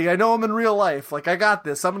 everybody. I know him in real life. Like, I got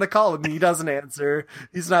this. I'm going to call him. He doesn't answer.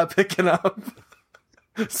 He's not picking up.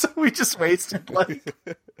 So we just wasted like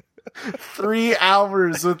 3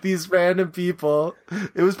 hours with these random people.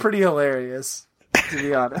 It was pretty hilarious, to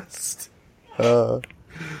be honest. That's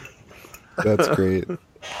great.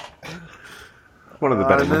 One of the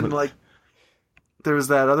better and then, like, there was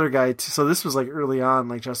that other guy, too. So this was, like, early on,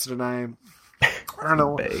 like, Justin and I don't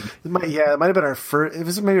know. It might have been our first, it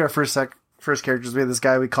was maybe our first characters. We had this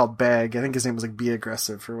guy we called Bag. I think his name was, like, Be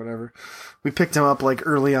Aggressive or whatever. We picked him up, like,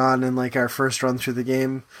 early on in, like, our first run through the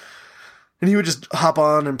game. And he would just hop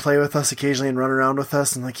on and play with us occasionally and run around with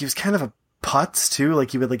us. And, like, he was kind of a putz, too.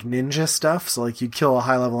 Like, he would, like, ninja stuff. So, like, you'd kill a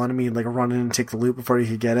high-level enemy and, like, run in and take the loot before you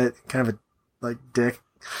could get it. Kind of a, like, dick.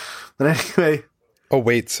 But anyway... Oh,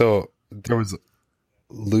 wait, so there was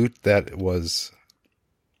loot that was...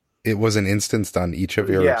 It wasn't instanced on each of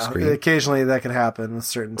your screens? Yeah, occasionally that could happen with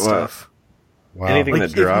certain stuff. Wow. Anything like,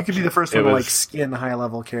 that dropped... You could be the first one to, like, skin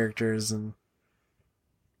high-level characters and...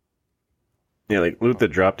 Yeah, like, loot that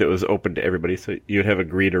dropped, it was open to everybody, so you'd have a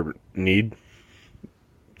greed or need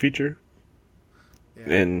feature.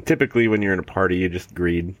 Yeah. And typically when you're in a party, you just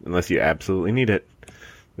greed, unless you absolutely need it.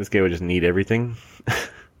 This guy would just need everything.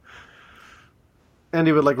 And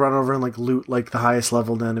he would, like, run over and, like, loot, like, the highest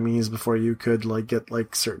leveled enemies before you could, like, get,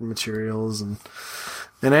 like, certain materials. And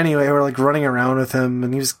anyway, we're, like, running around with him,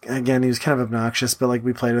 and he was kind of obnoxious, but, like,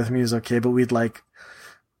 we played with him, he was okay, but we'd, like,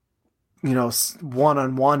 you know,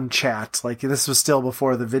 one-on-one chat. Like, this was still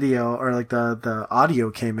before the video, or, like, the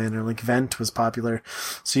audio came in, or, like, Vent was popular.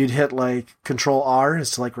 So you'd hit, like, Control R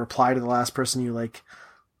is to, like, reply to the last person you, like,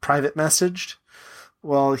 private messaged.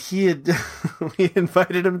 Well, we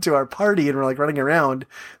invited him to our party and we're like running around. And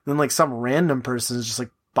then like some random person is just like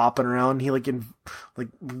bopping around. He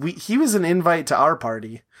was an invite to our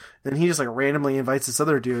party and he just like randomly invites this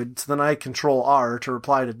other dude. So then I Control R to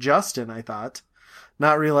reply to Justin, I thought,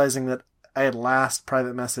 not realizing that I had last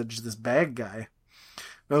private messaged this Bag guy.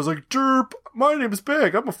 And I was like, derp, my name is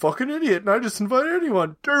Bag. I'm a fucking idiot. And I just invite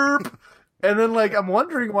anyone. Derp. And then like, I'm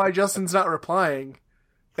wondering why Justin's not replying.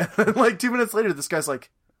 And then, like 2 minutes later, this guy's like,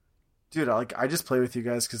 dude, I just play with you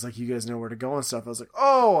guys because like you guys know where to go and stuff. I was like,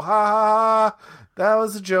 oh, ha ha, that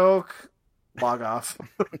was a joke. Log off.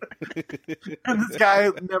 And this guy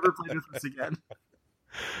never played with us again.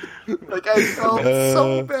 Like I felt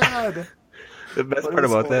so bad. The best It part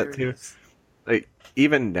was about that too, hilarious. like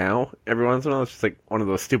even now, every once in a while, it's just like one of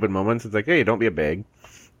those stupid moments. It's like, hey, don't be a bag,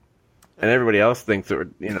 and everybody else thinks that we're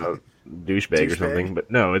douchebag or something. But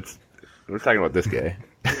no, we're talking about this guy.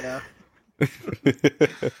 Yeah.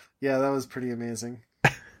 Yeah, that was pretty amazing.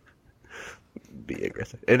 Be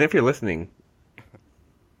aggressive, and if you're listening,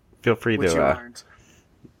 feel free Which you to aren't.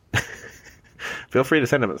 feel free to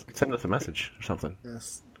send us a message or something.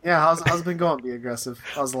 Yes. Yeah, how's it been going? Be aggressive.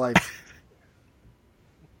 How's life?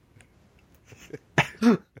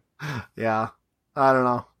 Yeah. I don't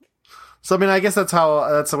know. So I mean, I guess that's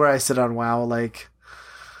where I sit on WoW. Like,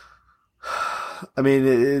 I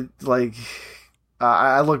mean,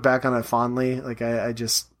 I look back on it fondly. Like, I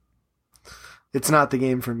just, it's not the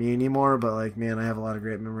game for me anymore. But like, man, I have a lot of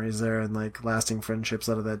great memories there and like lasting friendships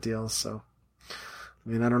out of that deal. So, I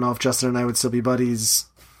mean, I don't know if Justin and I would still be buddies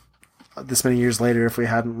this many years later if we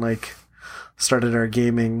hadn't like started our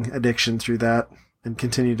gaming addiction through that and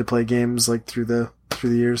continued to play games like through the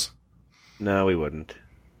years. No, we wouldn't.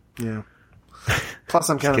 Yeah. Plus,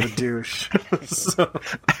 I'm kind of a douche. So.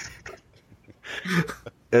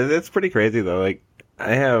 It's pretty crazy though. Like,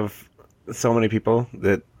 I have so many people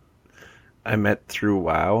that I met through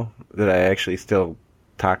WoW that I actually still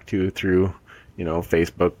talk to through,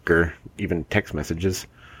 Facebook or even text messages.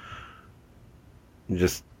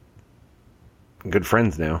 Just good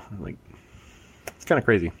friends now. Like, it's kind of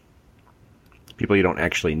crazy. People you don't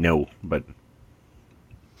actually know, but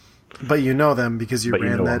you know them because you But you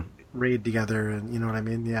ran know that them. raid together, and you know what I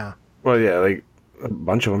mean? Yeah. well, yeah, like a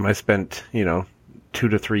bunch of them I spent, 2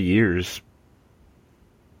 to 3 years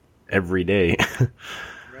every day,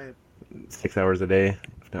 Right. 6 hours a day,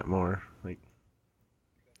 if not more. Like,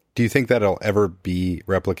 Do you think that'll ever be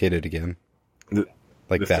replicated again?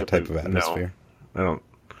 Like this that type of no. atmosphere? I don't.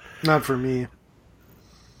 Not for me.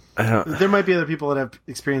 I don't. There might be other people that have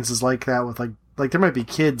experiences like that with like there might be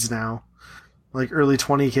kids now, like early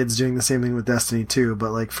 20 kids doing the same thing with Destiny 2,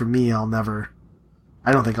 but like for me, I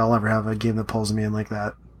don't think I'll ever have a game that pulls me in like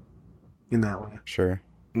that, in that way. Sure.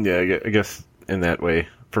 Yeah, I guess in that way.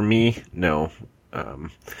 For me, no.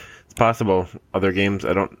 It's possible. Other games,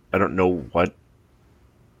 I don't know what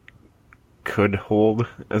could hold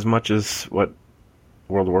as much as what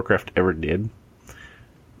World of Warcraft ever did.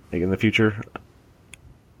 Like in the future,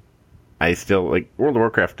 I still like World of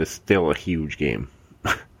Warcraft is still a huge game.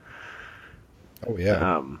 Oh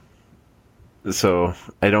yeah. So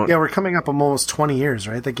I don't. Yeah, we're coming up on almost 20 years,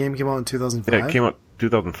 right? That game came out in 2005. Yeah, it came out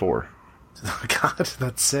 2004. Oh, God,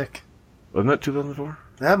 that's sick. Wasn't that 2004?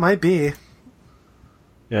 That might be.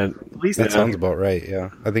 Yeah, At least That it's sounds about right. Yeah,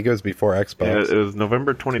 I think it was before yeah, Xbox. it was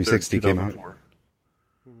November 23rd, 360 came out. 2004.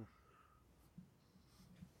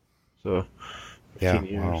 So, Yeah,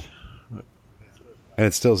 15 years. wow. And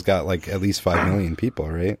it still's got like at least 5 million people,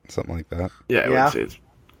 right? Something like that. Yeah, I Yeah. would say it's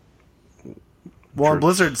Well, True.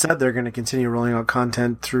 Blizzard said they're going to continue rolling out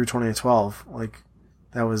content through 2012. Like,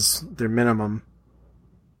 that was their minimum.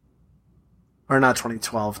 Or not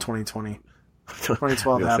 2012, 2020.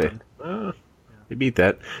 2012 I was gonna say, happened. they beat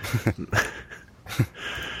that.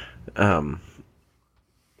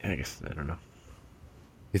 I guess I don't know.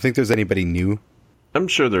 You think there's anybody new? I'm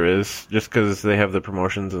sure there is, just because they have the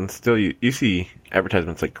promotions, and still you see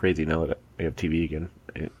advertisements like crazy now that I have TV again.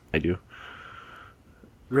 I do.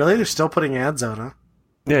 Really? They're still putting ads out, huh?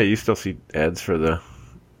 Yeah, you still see ads for the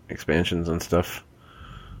expansions and stuff.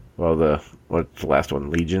 Well, what's the last one,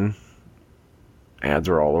 Legion? Ads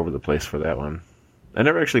were all over the place for that one. I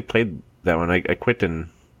never actually played that one. I quit in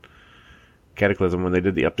Cataclysm when they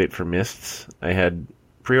did the update for Mists. I had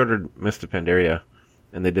pre-ordered Mist of Pandaria,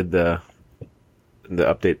 and they did the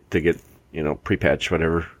update to get, pre-patch,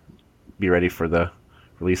 whatever, be ready for the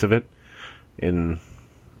release of it in,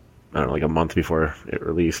 I don't know, like a month before it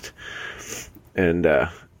released. And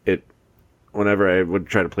whenever I would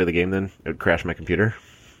try to play the game then, it would crash my computer.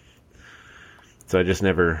 So I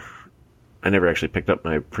never actually picked up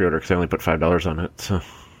my pre-order because I only put $5 on it, so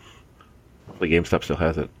hopefully GameStop still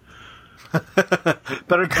has it.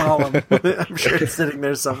 Better call them. I'm sure it's sitting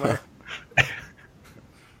there somewhere.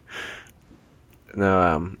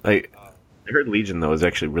 No, I heard Legion though is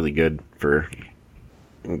actually really good for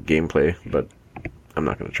gameplay, but I'm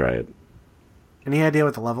not going to try it. Any idea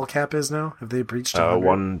what the level cap is now? Have they breached 100?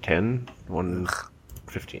 110,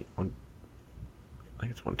 115, I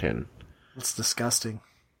think it's 110. It's disgusting.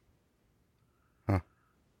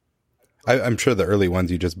 I'm sure the early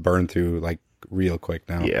ones you just burn through like real quick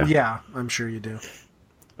now. Yeah. Yeah, I'm sure you do.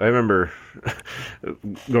 I remember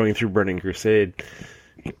going through Burning Crusade.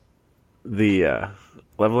 The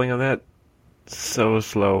leveling on that, so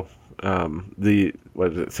slow.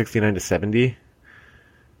 69 to 70,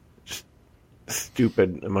 just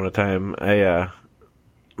stupid amount of time.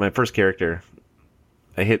 My first character,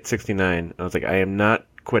 I hit 69. I was like, I am not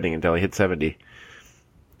quitting until I hit 70.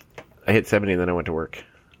 I hit 70 and then I went to work.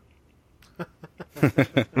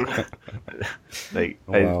 Like,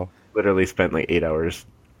 Wow. I literally spent like 8 hours,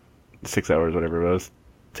 6 hours, whatever it was,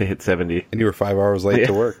 to hit 70. And you were 5 hours late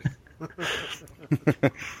to work. It's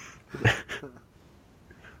like,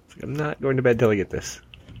 I'm not going to bed till I get this.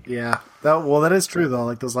 Yeah. That is true, though.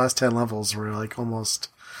 Like, those last 10 levels were, like, almost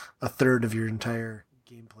a third of your entire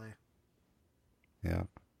gameplay. Yeah.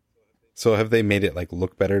 So have they made it, like,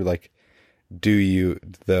 look better? Like, do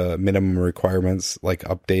the minimum requirements, like,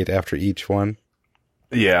 update after each one?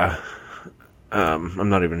 Yeah. I'm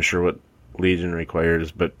not even sure what Legion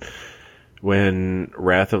requires, but when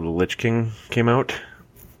Wrath of the Lich King came out,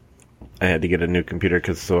 I had to get a new computer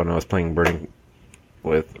because when I was playing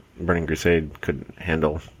Burning Crusade, couldn't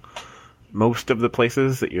handle most of the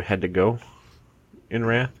places that you had to go in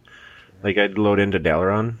Wrath. Like, I'd load into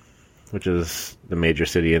Dalaran, which is the major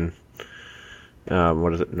city in,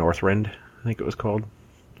 what is it, Northrend, I think it was called.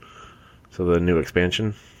 So the new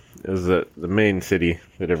expansion is the main city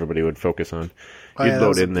that everybody would focus on. You'd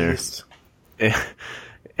load in there,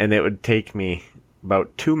 and it would take me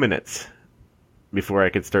about 2 minutes before I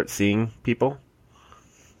could start seeing people.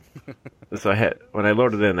 So when I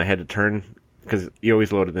loaded in, I had to turn, because you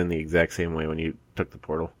always loaded in the exact same way when you took the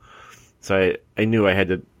portal. So I knew I had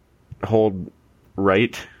to hold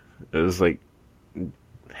right. It was like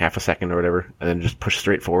half a second or whatever, and then just push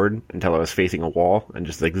straight forward until I was facing a wall, and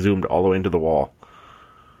just like zoomed all the way into the wall.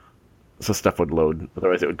 So stuff would load,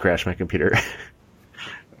 otherwise it would crash my computer.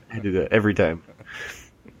 I do that every time.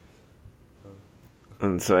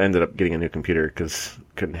 And so I ended up getting a new computer because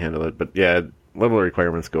couldn't handle it. But yeah, level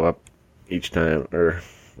requirements go up each time, or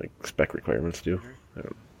like spec requirements do.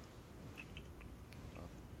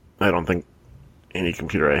 I don't think any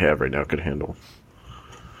computer I have right now could handle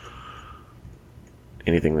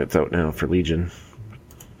anything that's out now for Legion.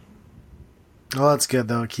 Well, that's good,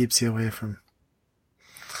 though. It keeps you away from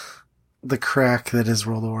the crack that is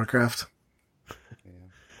World of Warcraft.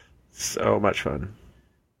 So much fun.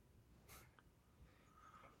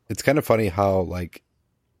 It's kind of funny how like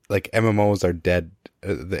MMOs are dead.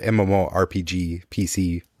 The MMO RPG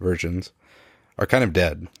PC versions are kind of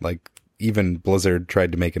dead. Like, even Blizzard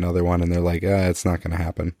tried to make another one, and they're like, it's not going to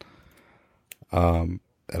happen.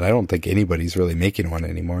 And I don't think anybody's really making one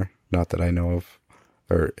anymore. Not that I know of,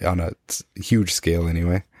 or on a huge scale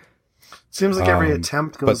anyway. Seems like every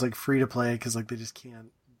attempt goes like free to play because like they just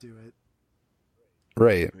can't do it.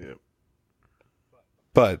 Right. Yep.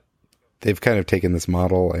 But they've kind of taken this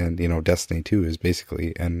model, and Destiny 2 is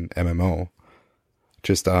basically an MMO,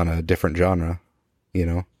 just on a different genre.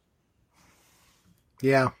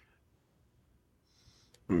 Yeah.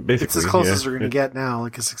 Basically, it's as close as we're going to get now,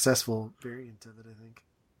 like a successful variant of it, I think.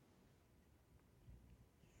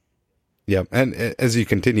 Yeah, and as you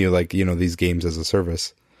continue, like, these games as a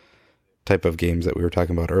service type of games that we were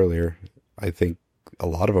talking about earlier, I think a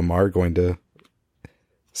lot of them are going to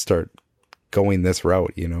start going this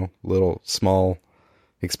route, little small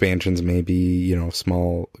expansions, maybe,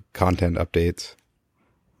 small content updates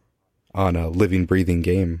on a living, breathing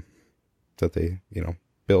game that they,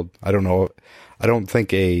 build. I don't know. I don't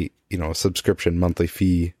think a, subscription monthly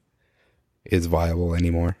fee is viable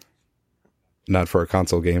anymore. Not for a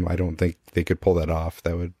console game. I don't think they could pull that off.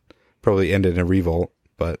 That would probably end in a revolt,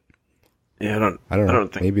 but yeah, I don't know.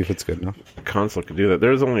 think Maybe if it's good enough. console could do that.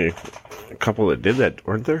 There's only a couple that did that,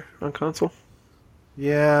 weren't there, on console?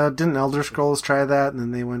 Yeah, didn't Elder Scrolls try that, and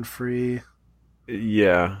then they went free?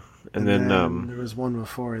 Yeah, and then there was one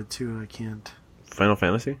before it too. I can't. Final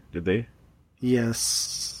Fantasy, did they?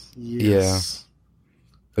 Yes. Yeah.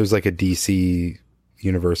 There's like a DC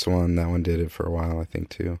Universe one. That one did it for a while, I think,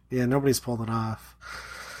 too. Yeah, nobody's pulled it off.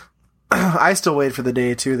 I still wait for the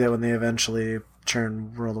day too that when they eventually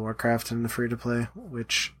turn World of Warcraft into free to play,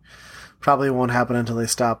 which probably won't happen until they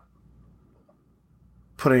stop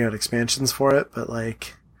putting out expansions for it. But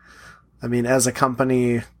like, I mean, as a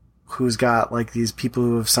company who's got like these people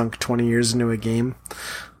who have sunk 20 years into a game,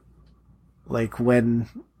 like when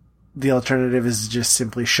the alternative is just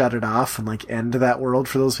simply shut it off and like end that world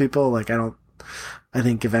for those people, like I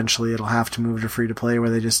think eventually it'll have to move to free to play where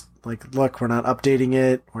they just like, look, we're not updating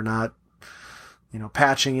it, we're not,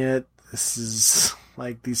 patching it. This is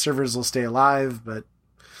like, these servers will stay alive, but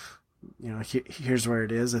here's where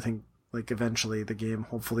it is. I think like eventually the game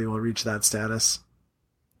hopefully will reach that status.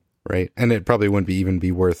 Right. And it probably wouldn't even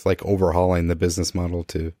be worth like overhauling the business model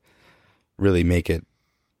to really make it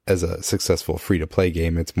as a successful free to play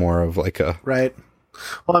game. It's more of like a, right.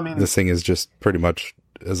 Well, I mean, this thing is just pretty much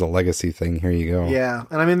as a legacy thing. Here you go. Yeah,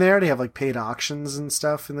 and I mean, they already have like paid auctions and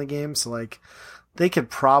stuff in the game, so like they could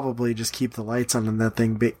probably just keep the lights on and that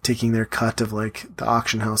thing taking their cut of like the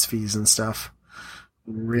auction house fees and stuff.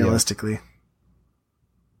 Realistically,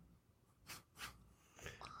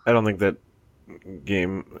 I don't think that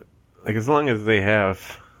game, like, as long as they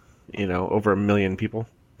have, over 1 million people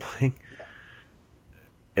playing,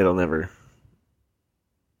 it'll never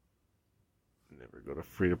go to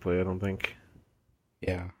free to play. I don't think.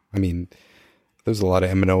 Yeah, I mean, there's a lot of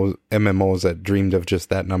MMOs that dreamed of just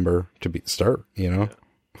that number to start.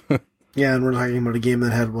 Yeah, and we're talking about a game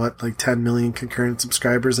that had like 10 million concurrent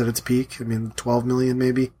subscribers at its peak. I mean, 12 million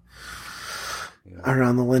maybe. Yeah.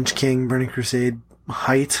 Around the Lynch King Burning Crusade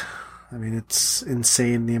height. I mean, it's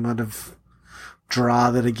insane the amount of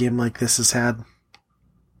draw that a game like this has had.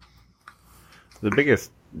 The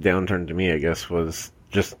biggest downturn to me, I guess, was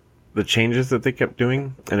just the changes that they kept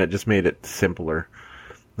doing, and it just made it simpler.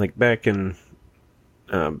 Like back in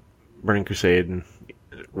Burning Crusade and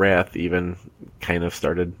Wrath even kind of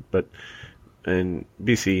started, but in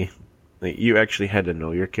BC, like, you actually had to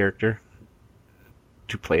know your character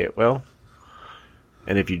to play it well.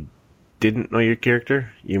 And if you didn't know your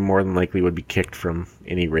character, you more than likely would be kicked from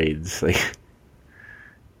any raids. Like,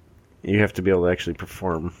 you have to be able to actually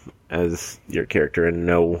perform as your character and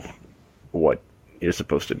know what you're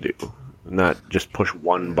supposed to do, not just push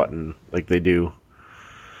one button like they do.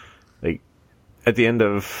 Like at the end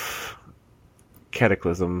of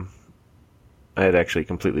Cataclysm, I had actually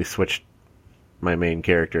completely switched my main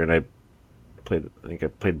character, and I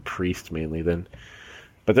played Priest mainly then.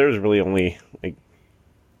 But there was really only like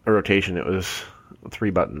a rotation. It was 3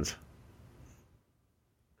 buttons.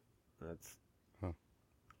 That's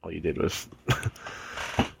all you did was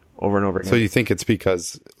over and over again. So you think it's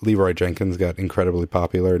because Leroy Jenkins got incredibly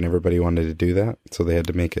popular and everybody wanted to do that, so they had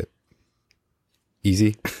to make it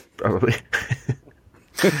easy? Probably.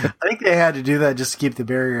 I think they had to do that just to keep the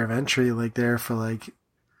barrier of entry like there for like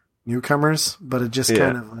newcomers, but it just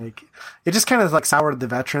kind of like soured the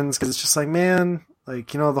veterans, because it's just like, man,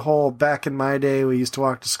 like, the whole back in my day we used to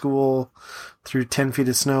walk to school through 10 feet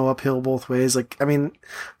of snow uphill both ways. Like, I mean,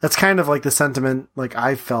 that's kind of like the sentiment like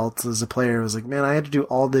I felt as a player. It was like, man, I had to do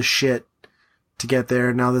all this shit to get there,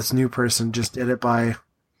 and now this new person just did it by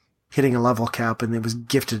hitting a level cap and it was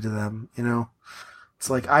gifted to them, It's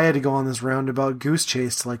like I had to go on this roundabout goose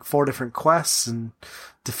chase to like 4 different quests and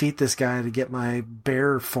defeat this guy to get my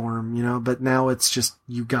bear form, but now it's just,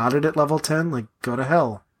 you got it at level 10, like, go to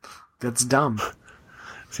hell. That's dumb.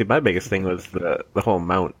 See, my biggest thing was the whole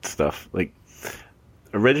mount stuff. Like,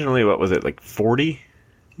 originally, what was it, like 40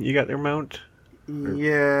 you got their mount?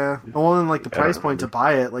 Yeah. Well, and like the price point to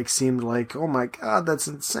buy it like seemed like, oh my god, that's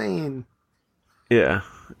insane. Yeah.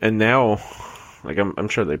 And now, like, I'm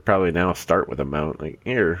sure they probably now start with a mount. Like,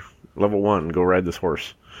 here, level 1, go ride this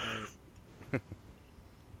horse.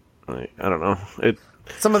 Like, I don't know.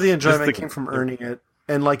 Some of the enjoyment came from earning it,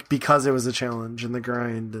 and like because it was a challenge and the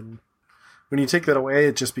grind, and when you take that away,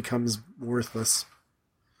 it just becomes worthless.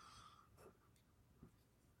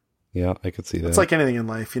 Yeah, I could see that. It's like anything in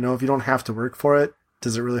life, if you don't have to work for it,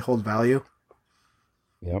 does it really hold value?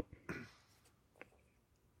 Yep.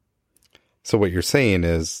 So what you're saying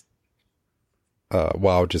is,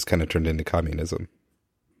 WoW just kind of turned into communism.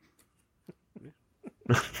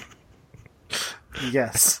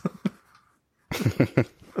 Yes.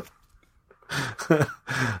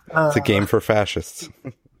 It's a game for fascists.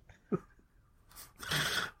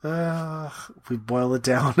 We boil it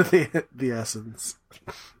down to the essence.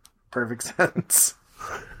 Perfect sense.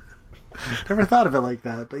 Never thought of it like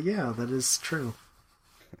that, but yeah, that is true.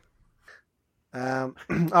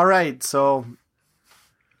 All right, so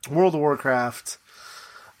World of Warcraft,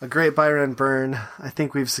 a great buy and burn. I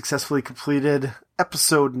think we've successfully completed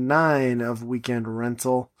episode 9 of Weekend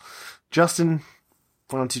Rental. Justin,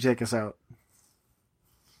 why don't you take us out?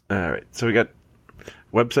 All right, so we got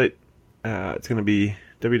website. It's going to be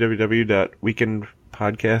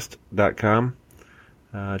www.weekendpodcast.com.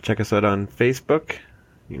 Check us out on Facebook.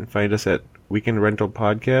 You can find us at Weekend Rental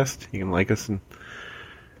Podcast. You can like us and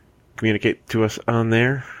communicate to us on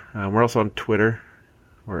there. We're also on Twitter.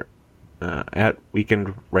 We're at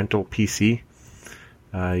Weekend Rental PC.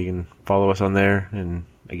 You can follow us on there and,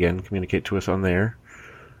 again, communicate to us on there.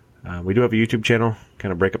 We do have a YouTube channel.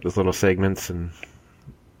 Kind of break up those little segments and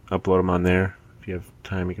upload them on there. If you have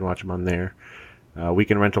time, you can watch them on there.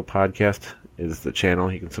 Weekend Rental Podcast is the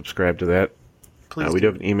channel. You can subscribe to that. We do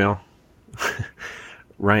have an email.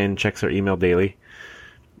 Ryan checks our email daily.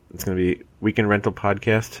 It's going to be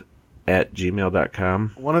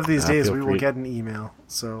weekendrentalpodcast@gmail.com. One of these days we will get an email,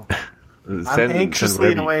 so I'm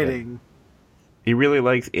anxiously awaiting. he really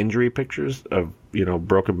likes injury pictures of,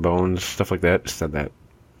 broken bones, stuff like that. Just said that.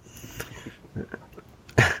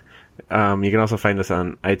 You can also find us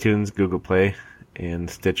on iTunes, Google Play, and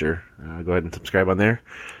Stitcher. Go ahead and subscribe on there.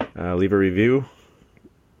 Leave a review.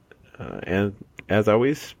 And as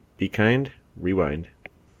always, be kind, rewind.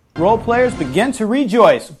 Role players begin to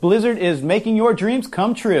rejoice. Blizzard is making your dreams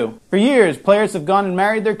come true. For years, players have gone and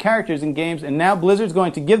married their characters in games, and now Blizzard's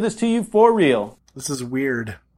going to give this to you for real. This is weird.